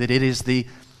propose to you that it is the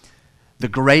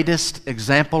greatest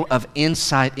example of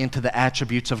insight into the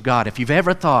attributes of God. If you've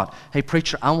ever thought, hey,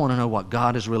 preacher, I want to know what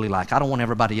God is really like. I don't want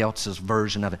everybody else's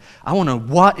version of it. I want to know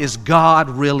what is God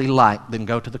really like. Then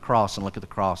go to the cross and look at the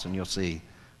cross and you'll see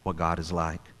what God is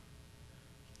like.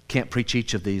 Can't preach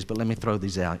each of these, but let me throw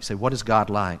these out. You say, what is God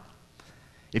like?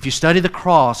 If you study the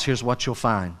cross, here's what you'll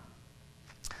find.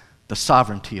 The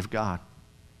sovereignty of God.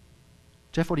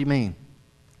 Jeff, what do you mean?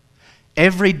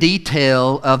 Every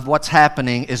detail of what's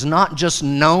happening is not just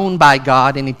known by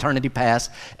God in eternity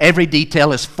past. Every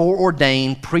detail is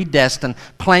foreordained, predestined,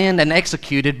 planned, and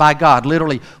executed by God.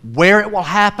 Literally, where it will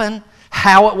happen,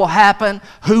 how it will happen,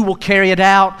 who will carry it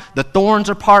out. The thorns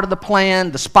are part of the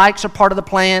plan. The spikes are part of the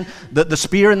plan. The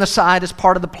spear in the side is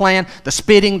part of the plan. The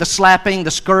spitting, the slapping,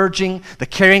 the scourging, the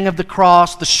carrying of the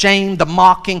cross, the shame, the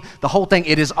mocking, the whole thing.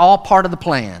 It is all part of the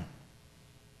plan.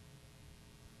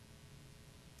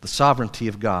 The sovereignty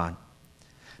of God.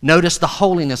 Notice the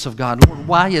holiness of God. Lord,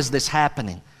 why is this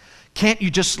happening? Can't you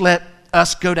just let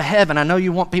us go to heaven? I know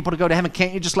you want people to go to heaven.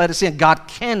 Can't you just let us in? God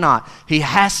cannot. He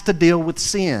has to deal with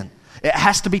sin. It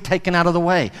has to be taken out of the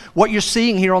way. What you're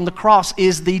seeing here on the cross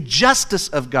is the justice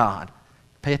of God.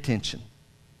 Pay attention.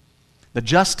 The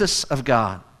justice of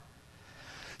God.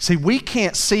 See, we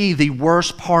can't see the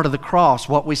worst part of the cross.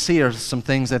 What we see are some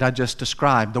things that I just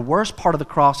described. The worst part of the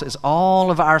cross is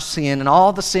all of our sin and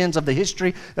all the sins of the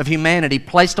history of humanity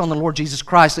placed on the Lord Jesus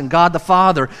Christ, and God the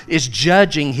Father is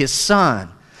judging His Son.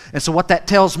 And so what that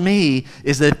tells me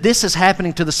is that if this is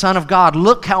happening to the Son of God,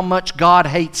 look how much God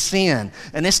hates sin.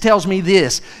 And this tells me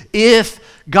this: if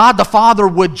God the Father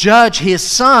would judge His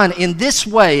Son in this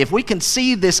way, if we can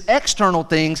see this external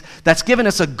things, that's given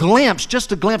us a glimpse,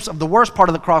 just a glimpse of the worst part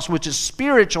of the cross, which is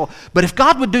spiritual. But if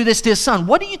God would do this to His Son,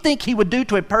 what do you think He would do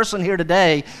to a person here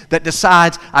today that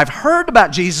decides, I've heard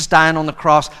about Jesus dying on the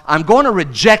cross, I'm going to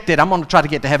reject it, I'm going to try to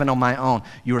get to heaven on my own?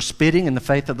 You are spitting in the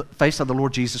face of the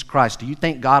Lord Jesus Christ. Do you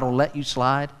think God will let you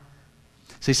slide?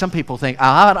 See, some people think,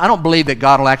 I don't believe that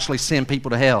God will actually send people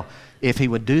to hell. If He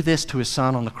would do this to His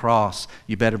Son on the cross,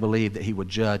 you better believe that He would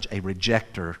judge a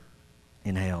rejecter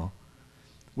in hell.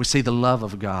 We see the love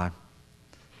of God.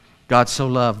 God so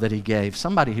loved that He gave.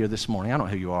 Somebody here this morning, I don't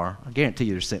know who you are. I guarantee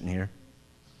you're sitting here.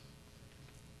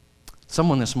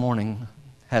 Someone this morning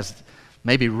has,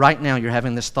 maybe right now you're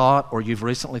having this thought, or you've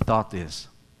recently thought this.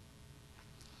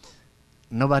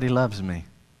 Nobody loves me.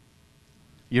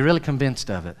 You're really convinced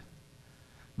of it.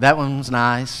 That one's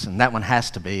nice, and that one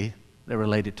has to be. They're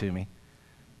related to me.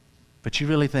 But you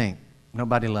really think,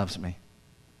 nobody loves me.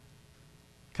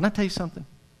 Can I tell you something?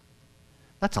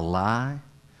 That's a lie.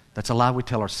 That's a lie we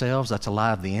tell ourselves. That's a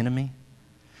lie of the enemy.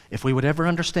 If we would ever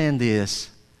understand this,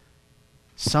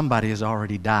 somebody has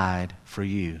already died for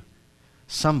you.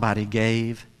 Somebody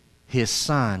gave His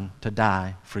Son to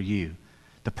die for you.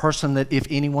 The person that if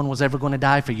anyone was ever going to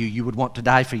die for you, you would want to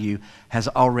die for you, has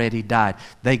already died.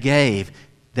 They gave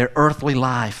their earthly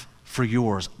life for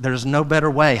yours. There's no better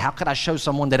way. How could I show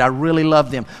someone that I really love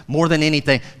them more than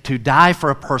anything? To die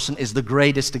for a person is the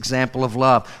greatest example of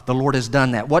love. The Lord has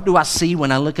done that. What do I see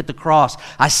when I look at the cross?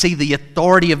 I see the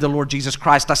authority of the Lord Jesus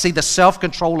Christ. I see the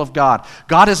self-control of God.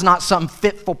 God is not some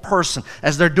fitful person.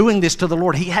 As they're doing this to the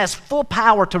Lord, He has full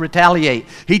power to retaliate.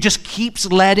 He just keeps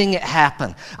letting it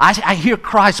happen. I hear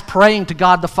Christ praying to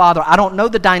God the Father. I don't know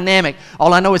the dynamic.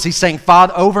 All I know is He's saying,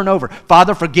 Father, over and over,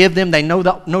 Father, forgive them. They know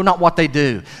not what they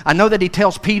do. I know know that he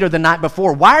tells Peter the night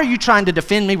before, why are you trying to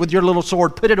defend me with your little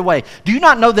sword? Put it away. Do you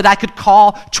not know that I could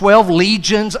call 12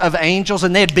 legions of angels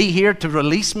and they'd be here to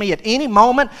release me at any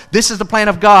moment? This is the plan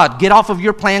of God. Get off of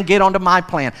your plan, get onto my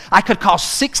plan. I could call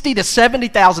 60 to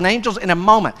 70,000 angels in a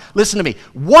moment. Listen to me.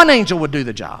 One angel would do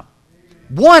the job.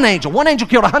 One angel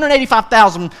killed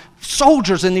 185,000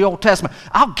 soldiers in the Old Testament.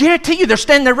 I'll guarantee you they're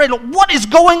standing there ready. What is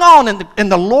going on? And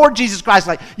the Lord Jesus Christ,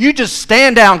 like, you just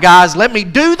stand down, guys. Let me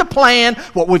do the plan,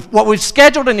 what we've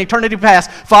scheduled in eternity past.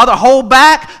 Father, hold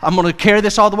back. I'm going to carry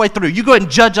this all the way through. You go ahead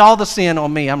and judge all the sin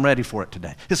on me. I'm ready for it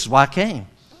today. This is why I came.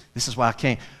 This is why I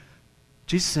came.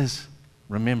 Jesus says,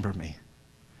 remember me.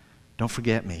 Don't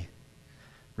forget me.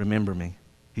 Remember me.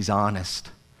 He's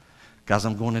honest. Guys,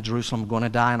 I'm going to Jerusalem, I'm going to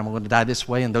die, and I'm going to die this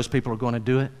way, and those people are going to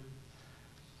do it.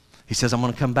 He says, I'm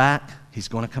going to come back. He's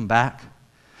going to come back.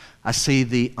 I see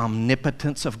the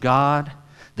omnipotence of God,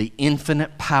 the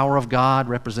infinite power of God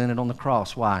represented on the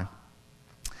cross. Why?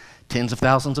 Tens of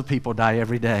thousands of people die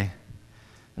every day,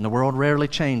 and the world rarely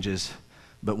changes.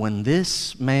 But when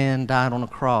this man died on a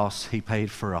cross, he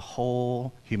paid for a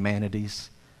whole humanity's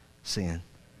sin.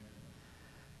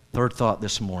 Third thought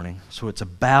this morning. So it's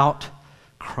about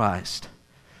Christ.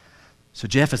 So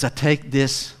Jeff, as I take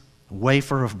this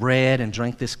wafer of bread and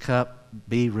drink this cup,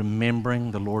 be remembering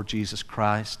the Lord Jesus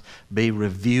Christ. Be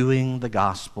reviewing the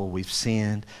gospel. We've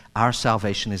sinned. Our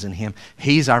salvation is in Him.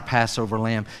 He's our Passover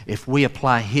lamb. If we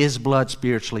apply His blood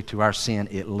spiritually to our sin,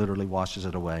 it literally washes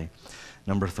it away.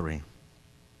 Number 3.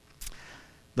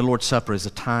 The Lord's Supper is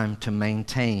a time to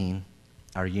maintain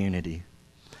our unity.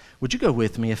 Would you go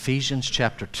with me? Ephesians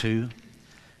chapter 2.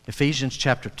 Ephesians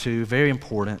chapter 2, very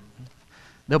important.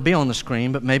 They'll be on the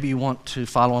screen, but maybe you want to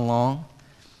follow along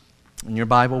in your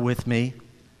Bible with me.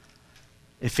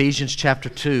 Ephesians chapter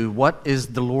 2, what is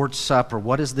the Lord's Supper?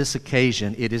 What is this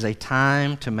occasion? It is a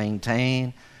time to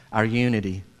maintain our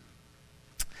unity.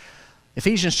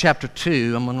 Ephesians chapter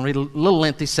 2, I'm going to read a little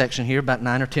lengthy section here, about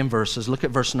 9 or 10 verses. Look at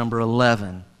verse number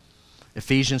 11.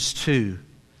 Ephesians 2.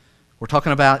 We're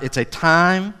talking about it's a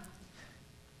time.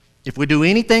 If we do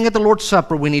anything at the Lord's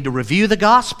Supper, we need to review the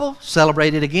gospel,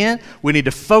 celebrate it again. We need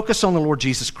to focus on the Lord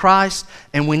Jesus Christ,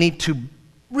 and we need to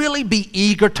really be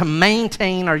eager to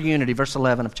maintain our unity. Verse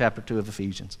 11 of chapter 2 of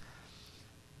Ephesians.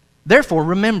 Therefore,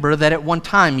 remember that at one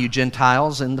time you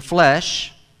Gentiles in the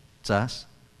flesh, it's us,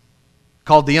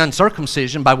 called the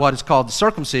uncircumcision by what is called the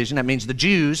circumcision. That means the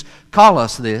Jews call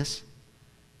us this.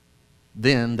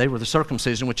 Then they were the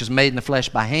circumcision, which is made in the flesh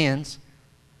by hands.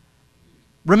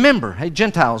 Remember, hey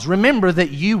Gentiles, remember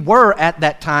that you were at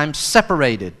that time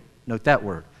separated, note that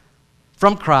word,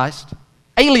 from Christ,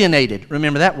 alienated,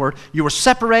 remember that word. You were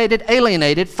separated,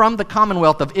 alienated from the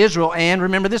commonwealth of Israel, and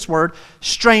remember this word,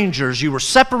 strangers. You were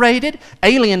separated,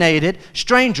 alienated,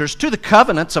 strangers to the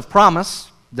covenants of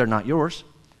promise, they're not yours,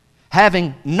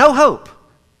 having no hope.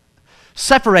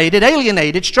 Separated,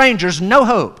 alienated, strangers, no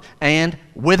hope, and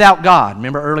without God.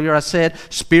 Remember earlier I said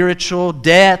spiritual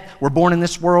death. We're born in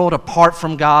this world apart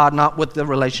from God, not with the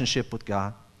relationship with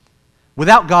God.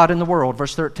 Without God in the world,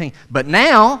 verse 13. But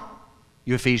now,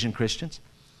 you Ephesian Christians,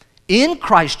 in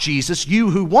Christ Jesus, you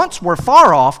who once were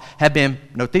far off have been,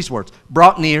 note these words,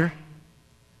 brought near.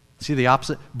 See the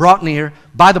opposite? Brought near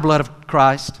by the blood of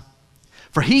Christ.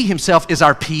 For He Himself is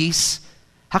our peace.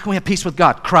 How can we have peace with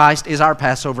God? Christ is our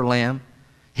Passover lamb.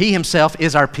 He Himself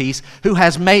is our peace, who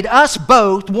has made us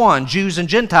both one, Jews and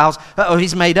Gentiles.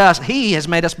 He has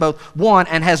made us both one,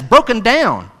 and has broken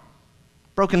down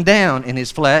in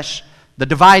His flesh the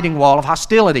dividing wall of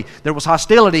hostility. There was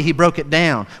hostility, He broke it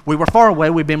down. We were far away,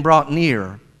 we've been brought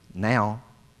near now.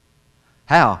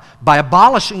 How? By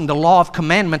abolishing the law of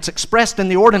commandments expressed in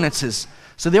the ordinances.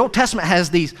 So the Old Testament has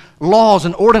these laws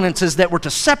and ordinances that were to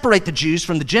separate the Jews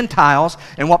from the Gentiles.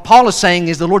 And what Paul is saying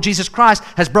is the Lord Jesus Christ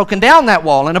has broken down that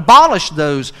wall and abolished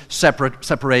those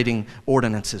separating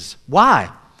ordinances.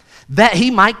 Why? That He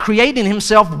might create in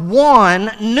Himself one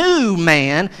new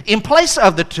man in place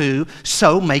of the two,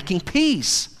 so making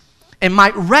peace. And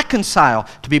might reconcile,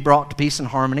 to be brought to peace and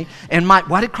harmony. And might,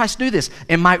 why did Christ do this?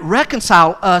 And might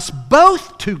reconcile us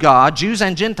both to God, Jews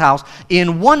and Gentiles,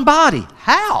 in one body.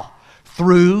 How?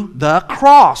 Through the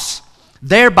cross,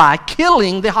 thereby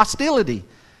killing the hostility.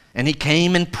 And He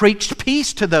came and preached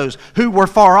peace to those who were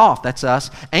far off, that's us,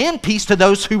 and peace to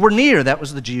those who were near, that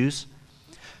was the Jews.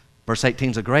 Verse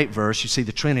 18 is a great verse. You see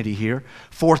the Trinity here.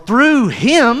 For through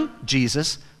Him,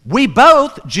 Jesus, we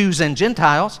both, Jews and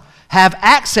Gentiles, have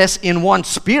access in one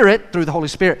Spirit, through the Holy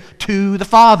Spirit, to the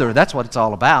Father. That's what it's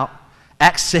all about.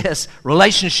 Access,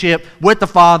 relationship with the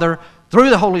Father, through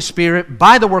the Holy Spirit,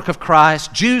 by the work of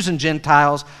Christ, Jews and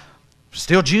Gentiles,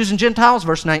 Still Jews and Gentiles,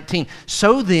 verse 19.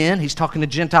 So then, he's talking to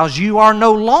Gentiles, you are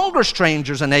no longer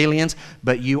strangers and aliens,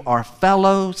 but you are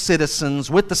fellow citizens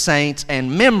with the saints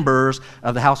and members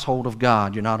of the household of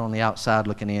God. You're not on the outside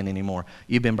looking in anymore.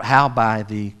 You've been, how? By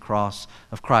the cross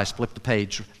of Christ. Flip the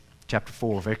page, chapter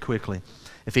 4, very quickly.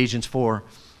 Ephesians 4,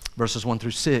 verses 1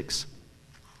 through 6.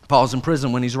 Paul's in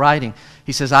prison when he's writing.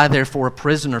 He says, I therefore, a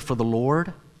prisoner for the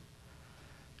Lord,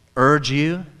 urge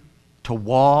you to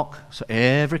walk. So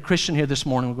every Christian here this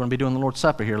morning, we're going to be doing the Lord's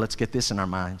Supper here. Let's get this in our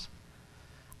minds.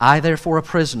 I, therefore, a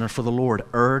prisoner for the Lord,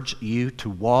 urge you to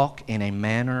walk in a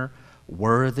manner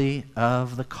worthy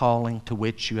of the calling to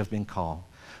which you have been called.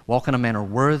 Walk in a manner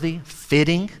worthy,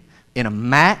 fitting, in a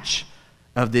match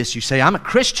of this. You say, I'm a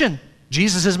Christian.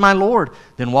 Jesus is my Lord.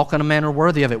 Then walk in a manner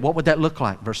worthy of it. What would that look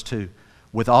like? Verse 2.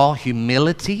 With all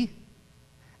humility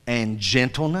and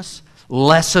gentleness,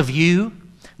 less of you,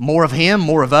 more of him,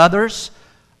 more of others.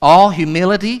 All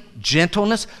humility,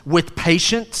 gentleness, with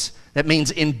patience. That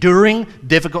means enduring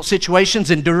difficult situations,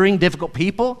 enduring difficult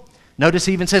people. Notice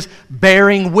he even says,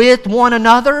 bearing with one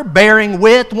another,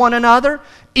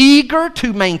 eager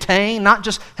to maintain, not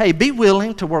just, hey, be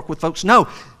willing to work with folks. No,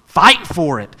 fight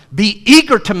for it. Be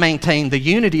eager to maintain the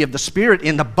unity of the Spirit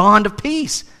in the bond of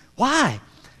peace. Why?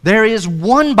 There is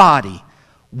one body,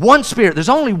 one Spirit. There's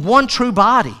only one true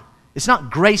body. It's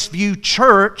not Graceview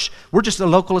Church. We're just a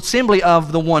local assembly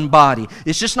of the one body.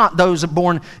 It's just not those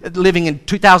born living in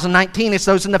 2019. It's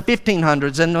those in the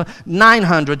 1500s and the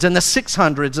 900s and the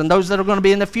 600s and those that are going to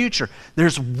be in the future.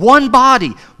 There's one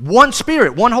body, one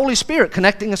Spirit, one Holy Spirit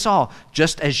connecting us all,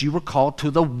 just as you were called to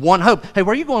the one hope. Hey,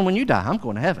 where are you going when you die? I'm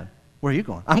going to heaven. Where are you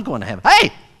going? I'm going to heaven.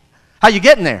 Hey, how you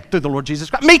getting there? Through the Lord Jesus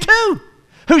Christ. Me too.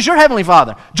 Who's your heavenly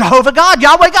Father? Jehovah God,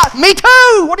 Yahweh God. Me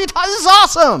too. What are you talking? This is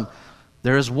awesome.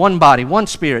 There is one body, one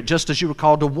Spirit, just as you were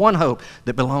called to one hope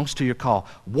that belongs to your call.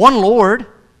 One Lord,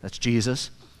 that's Jesus.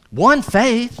 One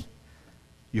faith.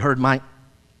 You heard Mike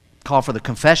call for the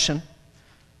confession.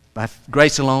 By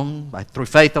grace alone, through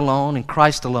faith alone, in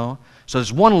Christ alone. So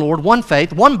there's one Lord, one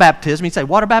faith, one baptism. You say,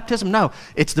 water baptism? No.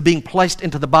 It's the being placed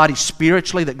into the body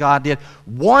spiritually that God did.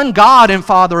 One God and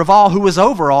Father of all, who is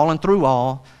over all and through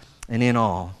all and in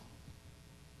all.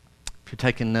 If you're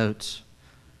taking notes,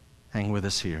 hang with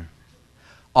us here.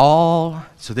 So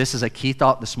this is a key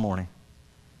thought this morning.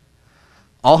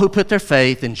 All who put their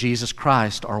faith in Jesus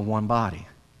Christ are one body.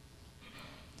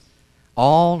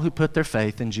 All who put their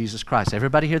faith in Jesus Christ.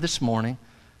 Everybody here this morning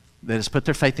that has put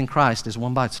their faith in Christ is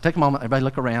one body. So take a moment, everybody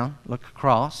look around, look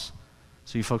across.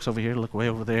 So you folks over here, look way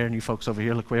over there, and you folks over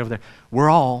here, look way over there. We're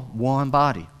all one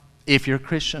body. If you're a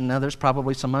Christian, now there's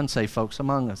probably some unsaved folks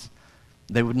among us.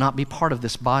 They would not be part of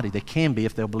this body. They can be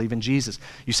if they'll believe in Jesus.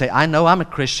 You say, I know I'm a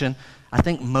Christian. I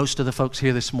think most of the folks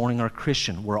here this morning are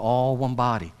Christian. We're all one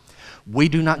body. We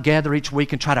do not gather each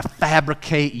week and try to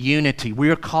fabricate unity. We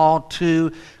are called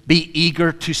to be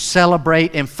eager to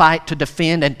celebrate and fight to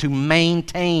defend and to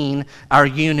maintain our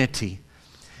unity.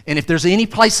 And if there's any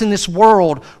place in this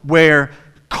world where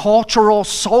cultural,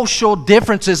 social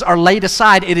differences are laid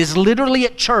aside, it is literally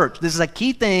at church. This is a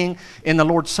key thing in the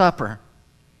Lord's Supper.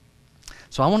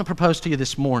 So I want to propose to you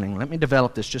this morning, let me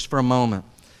develop this just for a moment,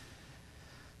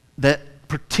 that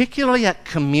particularly at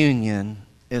communion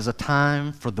is a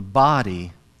time for the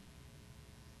body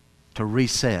to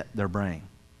reset their brain.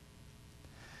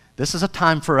 This is a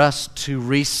time for us to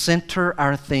recenter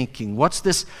our thinking. What's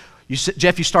this?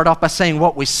 Jeff, you start off by saying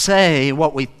what we say,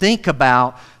 what we think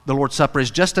about the Lord's Supper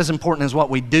is just as important as what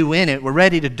we do in it. We're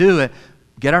ready to do it.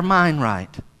 Get our mind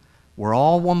right. We're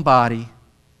all one body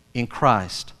in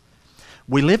Christ.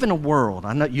 We live in a world,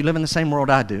 I know you live in the same world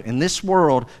I do, and this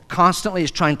world constantly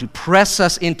is trying to press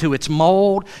us into its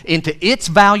mold, into its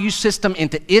value system,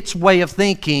 into its way of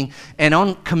thinking. And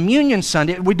on Communion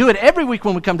Sunday, we do it every week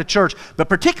when we come to church, but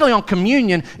particularly on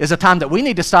Communion is a time that we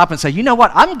need to stop and say, you know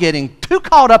what, I'm getting too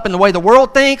caught up in the way the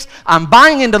world thinks, I'm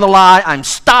buying into the lie, I'm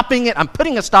stopping it, I'm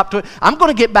putting a stop to it. I'm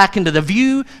going to get back into the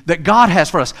view that God has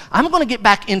for us. I'm going to get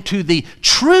back into the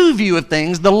true view of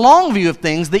things, the long view of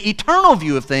things, the eternal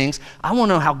view of things. I want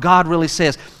to know how God really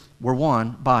says we're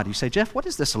one body. You say, Jeff, what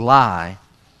is this lie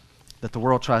that the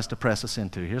world tries to press us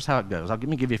into? Here's how it goes. Let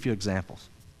me give you a few examples.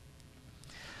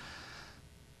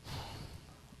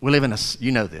 We live in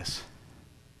you know this.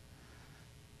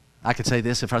 I could say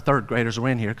this if our third graders were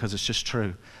in here because it's just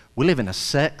true. We live in a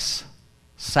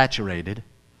sex-saturated,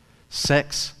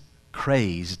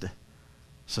 sex-crazed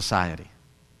society.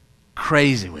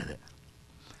 Crazy with it.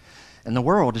 And the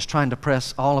world is trying to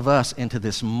press all of us into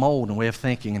this mold and way of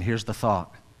thinking, and here's the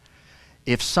thought.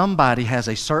 If somebody has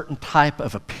a certain type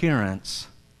of appearance,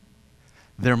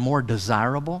 they're more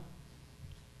desirable.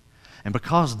 And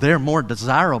because they're more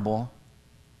desirable,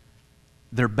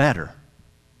 they're better.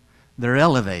 They're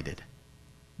elevated.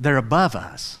 They're above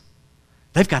us.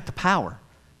 They've got the power.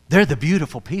 They're the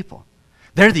beautiful people.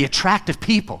 They're the attractive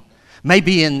people.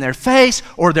 Maybe in their face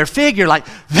or their figure, like,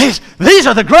 these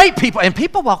are the great people. And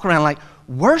people walk around like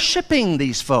worshiping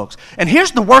these folks. And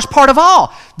here's the worst part of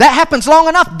all. That happens long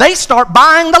enough, they start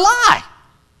buying the lie.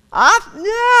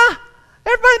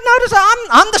 Everybody notice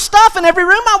I'm the stuff in every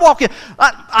room I walk in.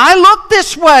 I look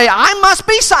this way. I must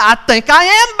be so. I think I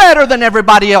am better than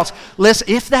everybody else. Listen,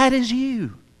 if that is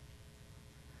you,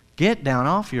 get down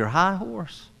off your high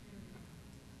horse.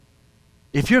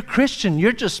 If you're a Christian,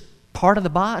 you're just part of the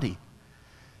body.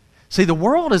 See, the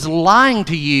world is lying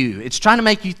to you. It's trying to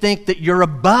make you think that you're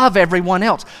above everyone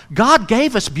else. God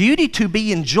gave us beauty to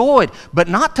be enjoyed, but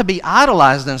not to be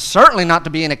idolized, and certainly not to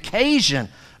be an occasion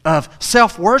of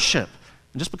self-worship.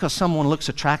 And just because someone looks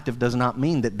attractive does not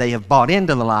mean that they have bought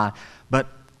into the lie. But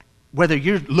whether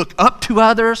you look up to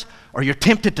others or you're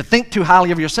tempted to think too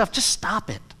highly of yourself, just stop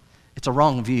it. It's a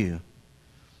wrong view.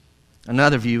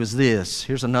 Another view is this.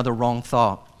 Here's another wrong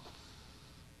thought.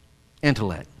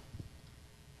 Intellect.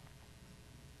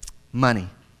 Money.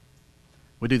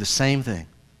 We do the same thing.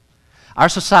 Our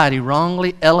society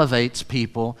wrongly elevates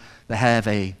people that have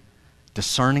a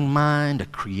discerning mind, a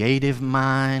creative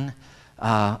mind,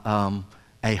 a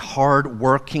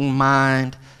hard-working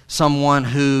mind, someone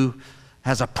who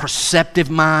has a perceptive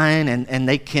mind and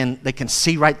they can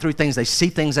see right through things. They see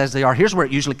things as they are. Here's where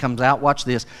it usually comes out. Watch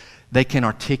this. They can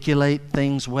articulate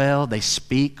things well. They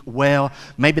speak well.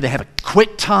 Maybe they have a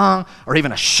quick tongue or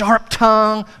even a sharp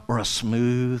tongue or a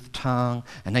smooth tongue,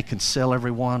 and they can sell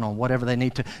everyone on whatever they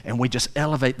need to, and we just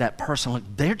elevate that person. Look,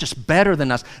 they're just better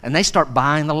than us, and they start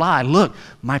buying the lie. Look,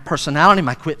 my personality,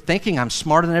 my quick thinking, I'm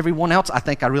smarter than everyone else. I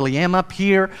think I really am up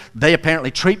here. They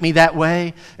apparently treat me that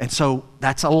way, and so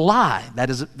that's a lie.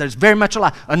 There's very much a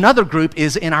lie. Another group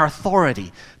is in our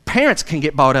authority. Parents can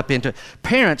get bought up into it.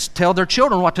 Parents tell their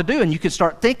children what to do, and you can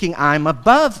start thinking, I'm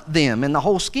above them in the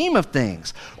whole scheme of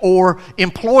things. Or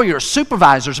employers,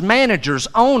 supervisors, managers,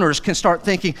 owners can start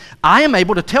thinking, I am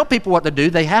able to tell people what to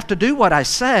do. They have to do what I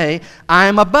say. I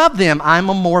am above them. I'm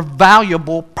a more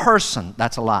valuable person.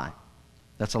 That's a lie.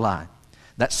 That's a lie.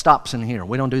 That stops in here.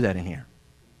 We don't do that in here.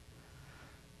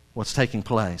 What's taking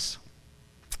place?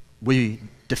 We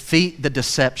defeat the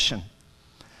deception.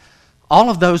 All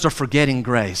of those are forgetting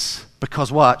grace.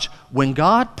 Because watch, when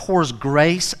God pours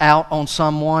grace out on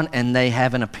someone and they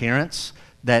have an appearance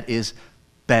that is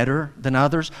better than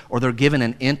others, or they're given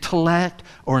an intellect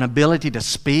or an ability to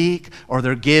speak, or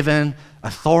they're given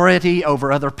authority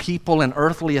over other people and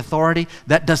earthly authority,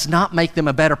 that does not make them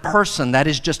a better person. That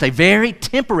is just a very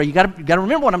temporary, you got to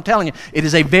remember what I'm telling you. It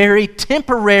is a very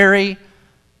temporary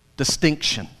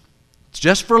distinction. It's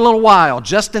just for a little while,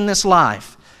 just in this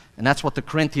life. And that's what the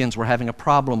Corinthians were having a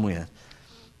problem with.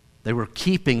 They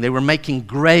were making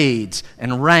grades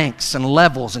and ranks and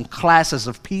levels and classes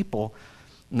of people,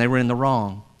 and they were in the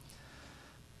wrong.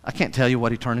 I can't tell you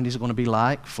what eternity is going to be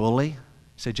like fully. You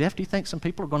say, Jeff, do you think some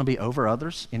people are going to be over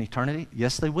others in eternity?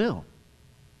 Yes, they will.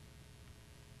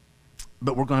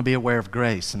 But we're going to be aware of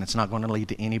grace, and it's not going to lead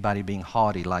to anybody being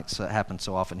haughty like happens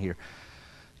so often here.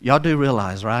 Y'all do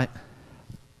realize, right?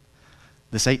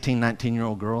 This 18,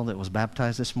 19-year-old girl that was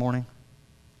baptized this morning,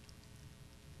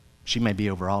 she may be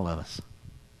over all of us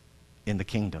in the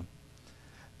kingdom.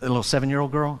 The little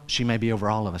 7-year-old girl, she may be over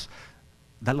all of us.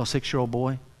 That little 6-year-old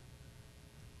boy,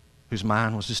 whose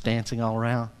mind was just dancing all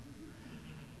around,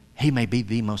 he may be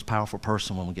the most powerful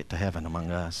person when we get to heaven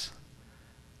among us.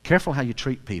 Careful how you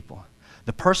treat people.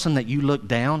 The person that you look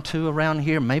down to around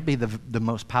here may be the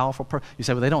most powerful person. You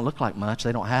say, well, they don't look like much.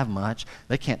 They don't have much.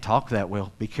 They can't talk that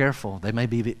well. Be careful. They may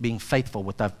be being faithful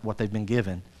with what they've been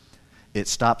given. It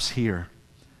stops here.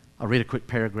 I'll read a quick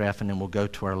paragraph and then we'll go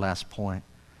to our last point.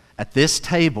 At this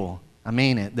table, I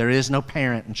mean it, there is no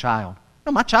parent and child.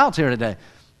 No, my child's here today.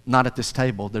 Not at this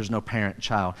table. There's no parent and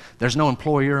child. There's no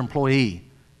employer, employee.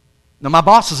 No, my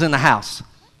boss is in the house.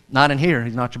 Not in here.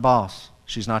 He's not your boss.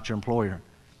 She's not your employer.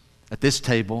 At this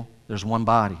table, there's one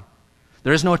body.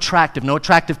 There is no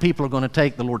attractive people are going to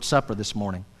take the Lord's Supper this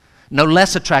morning. No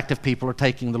less attractive people are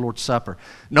taking the Lord's Supper.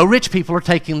 No rich people are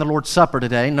taking the Lord's Supper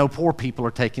today. No poor people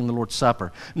are taking the Lord's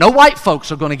Supper. No white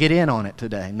folks are going to get in on it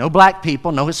today. No black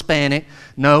people, no Hispanic,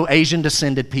 no Asian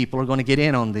descended people are going to get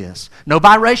in on this. No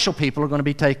biracial people are going to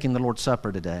be taking the Lord's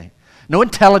Supper today. No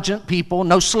intelligent people,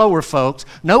 no slower folks,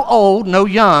 no old, no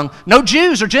young, no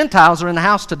Jews or Gentiles are in the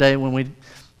house today when we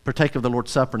partake of the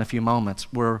Lord's Supper in a few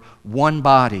moments. We're one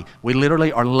body. We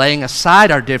literally are laying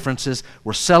aside our differences.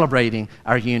 We're celebrating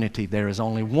our unity. There is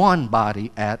only one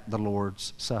body at the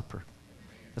Lord's Supper.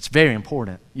 That's very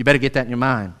important. You better get that in your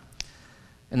mind.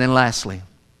 And then lastly,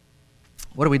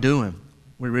 what are we doing?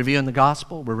 We're reviewing the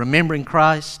gospel. We're remembering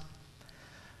Christ.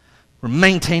 We're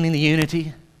maintaining the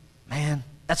unity. Man,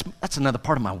 that's another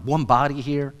part of my one body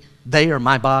here. They are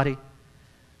my body.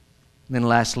 And then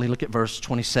lastly, look at verse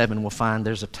 27. We'll find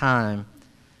there's a time.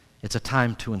 It's a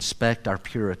time to inspect our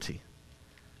purity.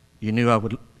 You knew I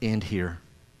would end here.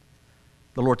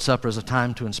 The Lord's Supper is a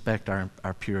time to inspect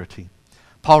our purity.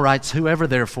 Paul writes, whoever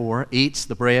therefore eats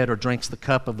the bread or drinks the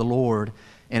cup of the Lord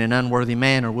in an unworthy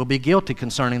manner will be guilty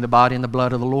concerning the body and the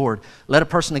blood of the Lord. Let a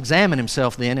person examine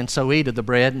himself then, and so eat of the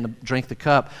bread and drink the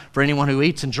cup. For anyone who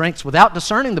eats and drinks without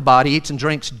discerning the body eats and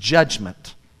drinks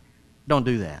judgment. Don't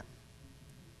do that.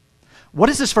 What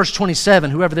is this verse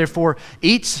 27? Whoever therefore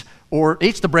eats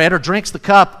the bread or drinks the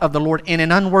cup of the Lord in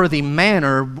an unworthy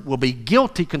manner will be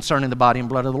guilty concerning the body and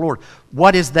blood of the Lord.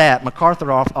 What is that? MacArthur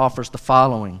offers the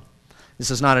following. This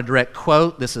is not a direct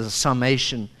quote. This is a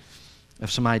summation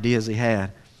of some ideas he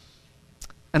had.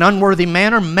 An unworthy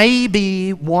manner may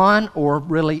be one or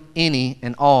really any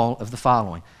and all of the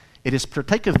following. It is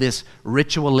partake of this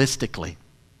ritualistically. You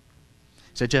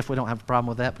say, Jeff, we don't have a problem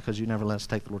with that because you never let us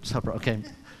take the Lord's Supper. Okay.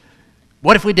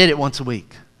 What if we did it once a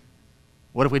week?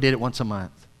 What if we did it once a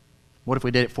month? What if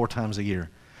we did it 4 times a year?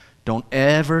 Don't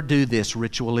ever do this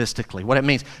ritualistically. What it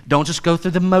means, don't just go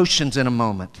through the motions in a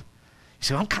moment. You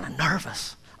say, well, I'm kind of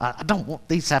nervous. I don't want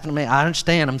these to happen to me. I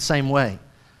understand I'm the same way.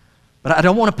 But I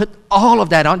don't want to put all of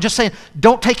that on. Just saying,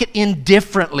 don't take it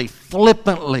indifferently,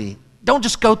 flippantly. Don't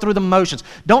just go through the motions.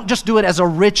 Don't just do it as a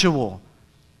ritual.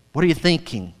 What are you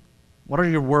thinking? What are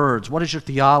your words? What is your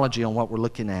theology on what we're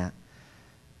looking at?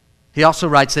 He also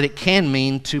writes that it can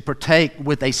mean to partake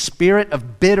with a spirit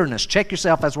of bitterness. Check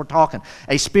yourself as we're talking.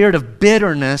 A spirit of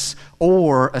bitterness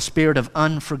or a spirit of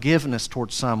unforgiveness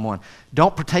towards someone.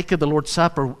 Don't partake of the Lord's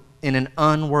Supper in an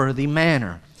unworthy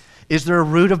manner. Is there a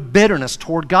root of bitterness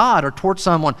toward God or toward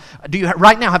someone? Do you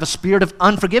right now have a spirit of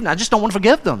unforgiveness? I just don't want to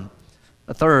forgive them.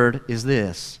 A third is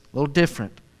this, a little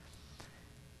different.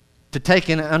 To take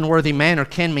in an unworthy manner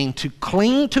can mean to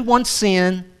cling to one's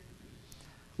sin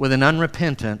with an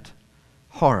unrepentant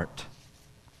heart.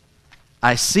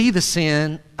 I see the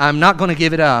sin. I'm not going to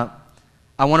give it up.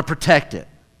 I want to protect it.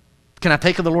 Can I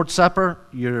take of the Lord's Supper?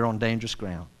 You're on dangerous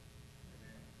ground.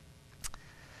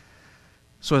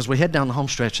 So as we head down the home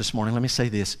stretch this morning, let me say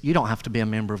this. You don't have to be a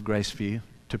member of Graceview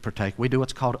to partake. We do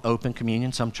what's called open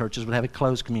communion. Some churches would have a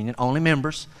closed communion. Only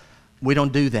members. We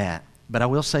don't do that. But I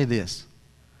will say this.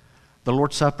 The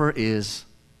Lord's Supper is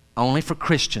only for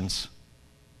Christians.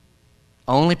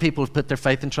 Only people who've put their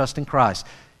faith and trust in Christ.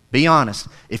 Be honest.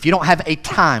 If you don't have a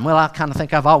time, well, I kind of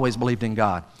think I've always believed in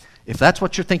God. If that's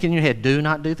what you're thinking in your head, do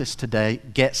not do this today.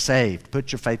 Get saved.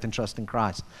 Put your faith and trust in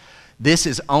Christ. This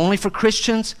is only for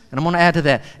Christians, and I'm going to add to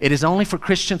that. It is only for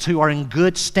Christians who are in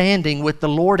good standing with the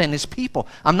Lord and His people.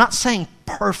 I'm not saying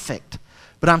perfect,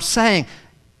 but I'm saying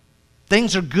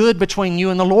things are good between you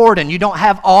and the Lord, and you don't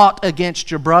have aught against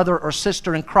your brother or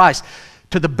sister in Christ.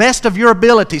 To the best of your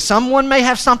ability, someone may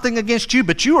have something against you,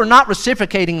 but you are not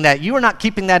reciprocating that. You are not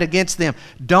keeping that against them.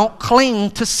 Don't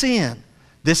cling to sin.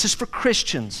 This is for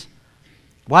Christians.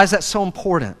 Why is that so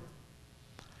important?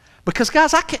 Because,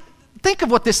 guys, think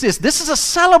of what this is. This is a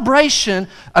celebration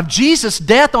of Jesus'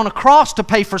 death on a cross to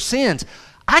pay for sins.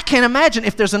 I can't imagine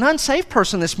if there's an unsaved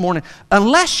person this morning,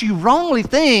 unless you wrongly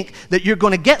think that you're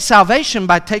going to get salvation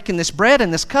by taking this bread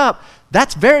and this cup,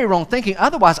 that's very wrong thinking.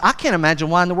 Otherwise, I can't imagine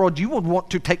why in the world you would want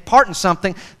to take part in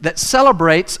something that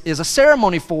celebrates, is a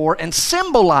ceremony for, and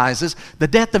symbolizes the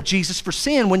death of Jesus for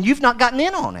sin when you've not gotten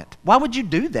in on it. Why would you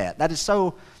do that? That is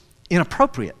so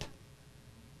inappropriate.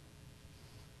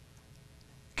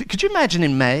 Could you imagine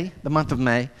in May, the month of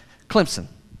May, Clemson,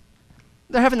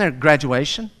 they're having their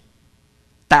graduation.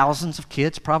 Thousands of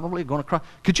kids probably going across.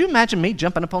 Could you imagine me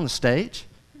jumping up on the stage?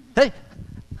 Hey,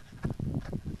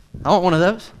 I want one of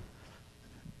those.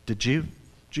 Did you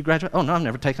graduate? Oh, no, I've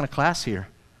never taken a class here.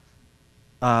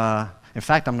 In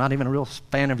fact, I'm not even a real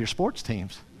fan of your sports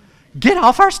teams. Get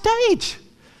off our stage.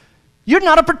 You're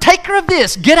not a partaker of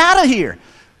this. Get out of here.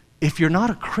 If you're not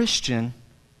a Christian,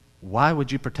 why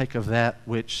would you partake of that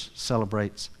which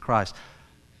celebrates Christ?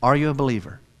 Are you a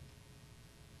believer?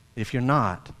 If you're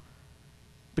not,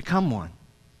 become one.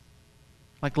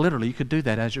 Like literally, you could do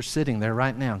that as you're sitting there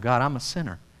right now. God, I'm a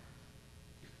sinner.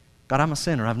 God, I'm a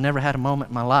sinner. I've never had a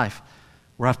moment in my life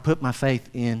where I've put my faith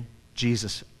in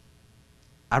Jesus.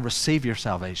 I receive your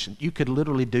salvation. You could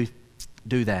literally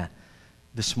do that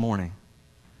this morning.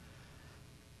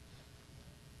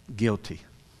 Guilty.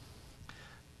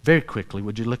 Very quickly,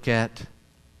 would you look at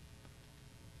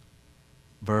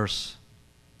verse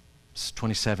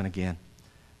 27 again?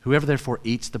 Whoever therefore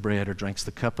eats the bread or drinks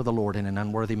the cup of the Lord in an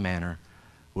unworthy manner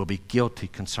will be guilty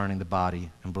concerning the body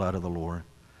and blood of the Lord.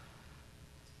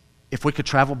 If we could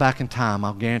travel back in time,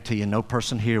 I'll guarantee you no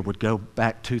person here would go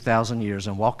back 2,000 years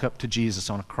and walk up to Jesus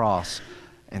on a cross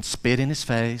and spit in his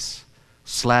face,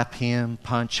 slap him,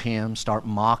 punch him, start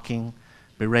mocking,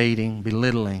 berating,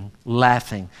 belittling,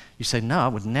 laughing. You say, no, I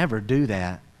would never do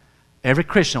that. Every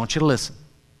Christian, I want you to listen.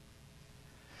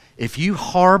 If you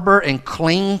harbor and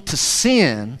cling to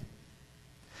sin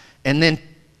and then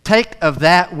take of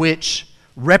that which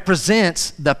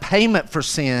represents the payment for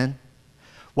sin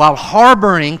while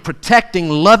harboring, protecting,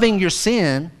 loving your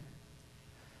sin,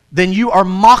 then you are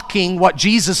mocking what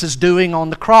Jesus is doing on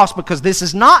the cross, because this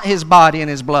is not his body and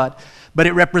his blood, but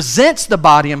it represents the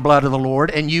body and blood of the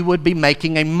Lord, and you would be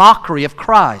making a mockery of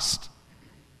Christ.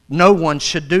 No one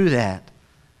should do that.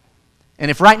 And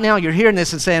if right now you're hearing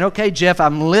this and saying, okay, Jeff,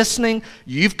 I'm listening,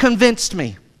 you've convinced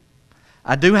me.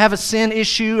 I do have a sin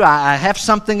issue. I have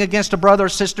something against a brother or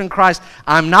sister in Christ.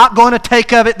 I'm not going to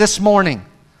take of it this morning.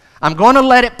 I'm going to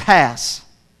let it pass.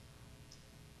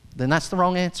 Then that's the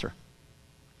wrong answer.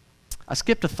 I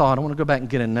skipped a thought. I want to go back and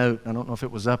get a note. I don't know if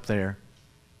it was up there.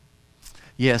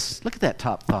 Yes, look at that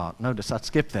top thought. Notice I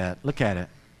skipped that. Look at it.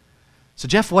 So,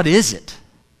 Jeff, what is it?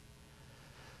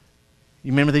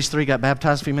 You remember these three got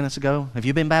baptized a few minutes ago? Have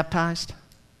you been baptized?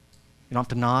 You don't have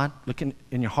to nod. Look in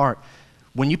your heart.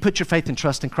 When you put your faith and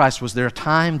trust in Christ, was there a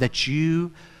time that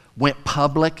you went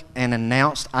public and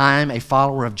announced, I'm a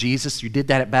follower of Jesus? You did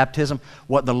that at baptism.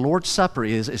 What the Lord's Supper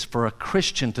is for a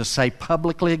Christian to say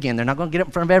publicly again. They're not going to get up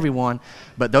in front of everyone,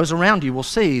 but those around you will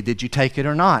see, did you take it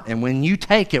or not? And when you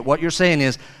take it, what you're saying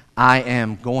is, I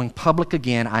am going public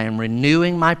again. I am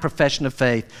renewing my profession of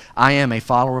faith. I am a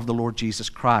follower of the Lord Jesus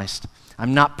Christ.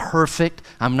 I'm not perfect,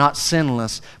 I'm not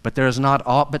sinless, but there is not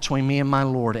aught between me and my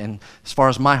Lord. And as far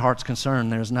as my heart's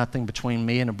concerned, there is nothing between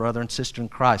me and a brother and sister in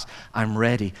Christ. I'm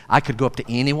ready. I could go up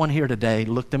to anyone here today,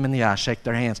 look them in the eye, shake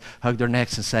their hands, hug their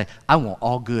necks, and say, I want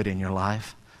all good in your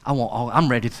life. I'm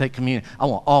ready to take communion. I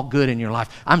want all good in your life.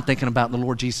 I'm thinking about the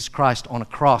Lord Jesus Christ on a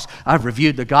cross. I've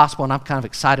reviewed the gospel, and I'm kind of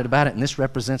excited about it, and this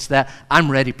represents that. I'm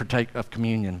ready to partake of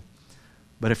communion.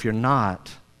 But if you're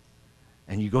not,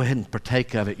 and you go ahead and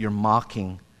partake of it, you're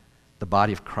mocking the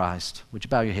body of Christ. Would you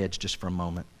bow your heads just for a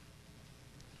moment?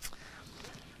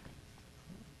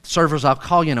 Servers, I'll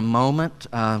call you in a moment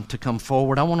to come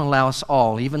forward. I want to allow us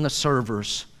all, even the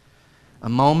servers, a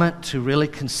moment to really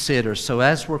consider. So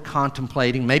as we're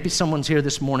contemplating, maybe someone's here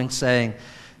this morning saying,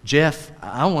 Jeff,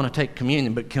 I want to take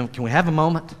communion, but can we have a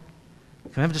moment?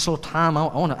 Can we have just a little time? I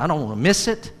don't want to miss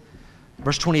it.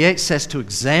 Verse 28 says to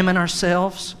examine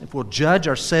ourselves. If we'll judge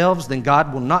ourselves, then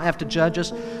God will not have to judge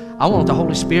us. I want the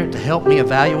Holy Spirit to help me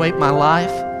evaluate my life,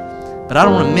 but I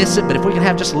don't want to miss it. But if we can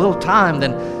have just a little time,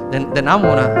 then I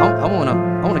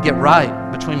want to get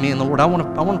right between me and the Lord. I want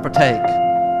to partake.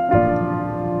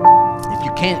 If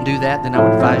you can't do that, then I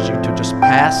would advise you to just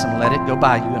pass and let it go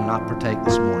by you and not partake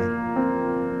this morning.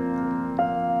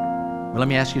 But let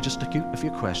me ask you just a few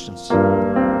questions.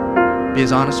 Be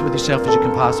as honest with yourself as you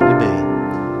can possibly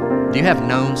be. Do you have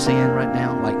known sin right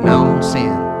now? Like known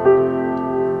sin?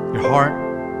 Your heart?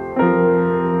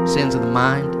 Sins of the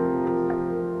mind?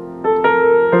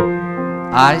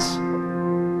 Eyes?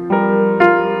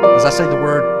 As I say the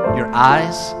word, your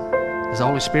eyes, is the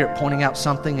Holy Spirit pointing out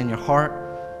something in your heart?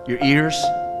 Your ears?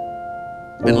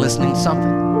 Been listening to something?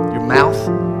 Your mouth's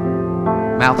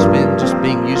been just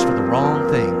being used for the wrong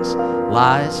things.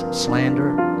 Lies,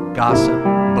 slander, gossip,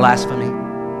 blasphemy.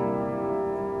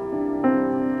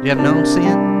 Do you have known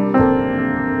sin?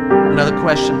 Another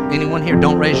question. Anyone here,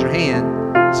 don't raise your hand.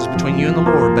 This is between you and the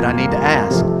Lord, but I need to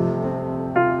ask.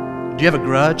 Do you have a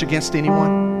grudge against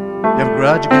anyone? Do you have a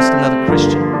grudge against another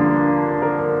Christian?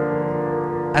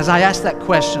 As I asked that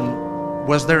question,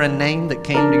 was there a name that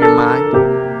came to your mind?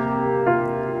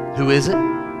 Who is it?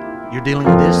 You're dealing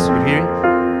with this? You're hearing?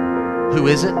 Who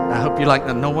is it? I hope you're like,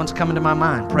 no one's coming to my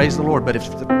mind. Praise the Lord. But if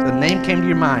the name came to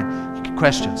your mind,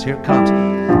 questions, here it comes.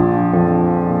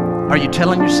 Are you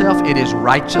telling yourself it is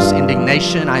righteous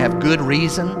indignation, I have good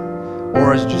reason?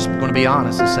 Or is it just going to be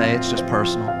honest and say it's just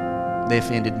personal? They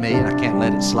offended me and I can't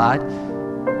let it slide.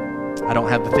 I don't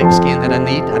have the thick skin that I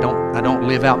need. I don't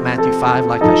live out Matthew 5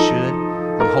 like I should.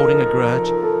 I'm holding a grudge.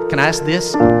 Can I ask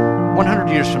this? 100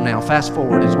 years from now, fast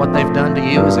forward, is what they've done to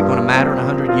you, is it going to matter in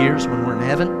 100 years when we're in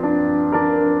heaven?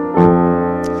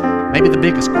 Maybe the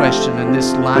biggest question in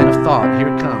this line of thought,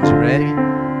 here it comes, you ready?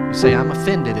 You say, I'm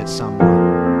offended at someone.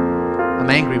 I'm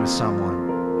angry with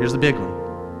someone. Here's the big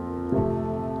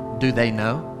one. Do they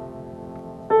know?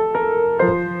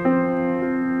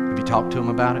 Have you talked to them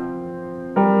about it?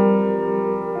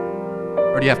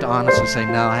 Or do you have to honestly say,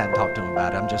 no, I haven't talked to them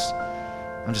about it.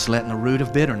 I'm just letting the root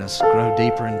of bitterness grow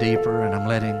deeper and deeper, and I'm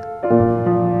letting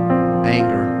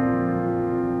anger,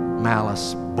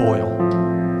 malice boil.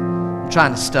 I'm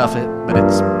trying to stuff it, but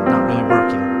it's not really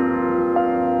working.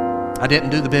 I didn't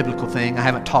do the biblical thing. I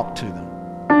haven't talked to them.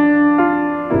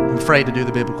 I'm afraid to do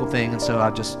the biblical thing, and so I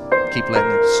just keep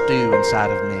letting it stew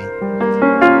inside of me.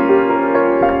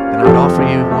 And I would offer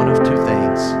you one of two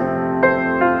things.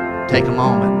 Take a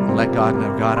moment and let God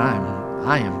know, God, I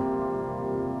am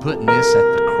putting this at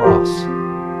the cross.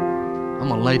 I'm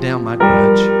going to lay down my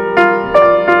grudge.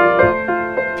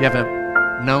 If you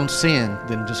haven't known sin,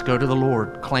 then just go to the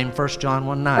Lord. Claim 1 John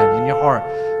 1:9 in your heart.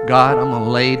 God, I'm going to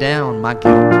lay down my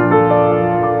guilt.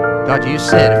 God, you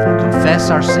said if we confess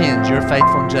our sins, you're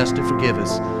faithful and just to forgive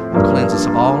us and cleanse us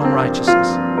of all unrighteousness.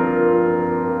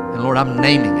 And Lord, I'm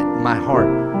naming it in my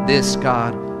heart. This,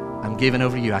 God, I'm giving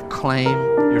over to you. I claim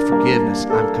your forgiveness.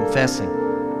 I'm confessing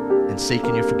and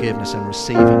seeking your forgiveness and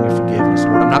receiving your forgiveness.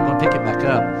 Lord, I'm not going to pick it back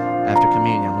up after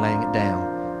communion. I'm laying it down.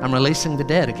 I'm releasing the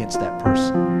debt against that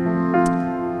person.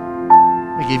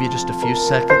 Let me give you just a few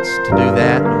seconds to do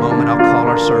that. In a moment, I'll call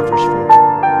our servers forward.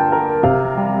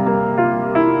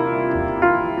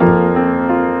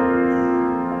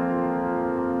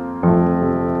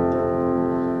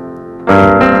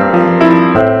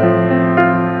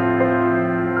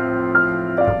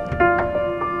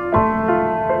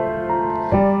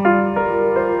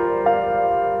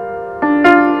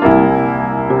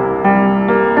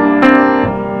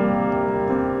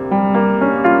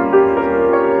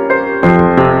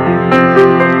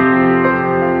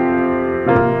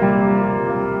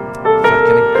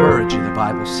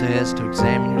 Says to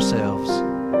examine yourselves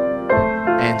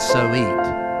and so eat.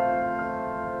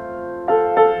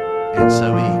 And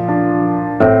so eat.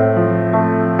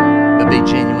 But be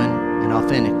genuine and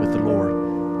authentic with the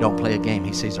Lord. Don't play a game.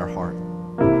 He sees our heart.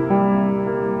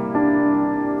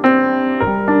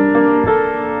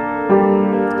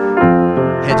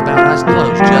 Heads bowed, eyes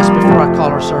closed. Just before I call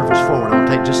our servers forward, I'm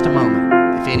going to take just a moment.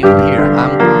 If anyone here,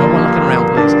 no one looking around,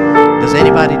 please. Does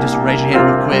anybody just raise your hand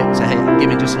real quick and say, hey, give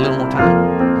me just a little more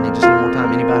time? I need just a little more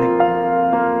time. Anybody?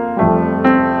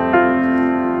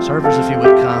 Servers, if you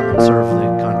would come and serve the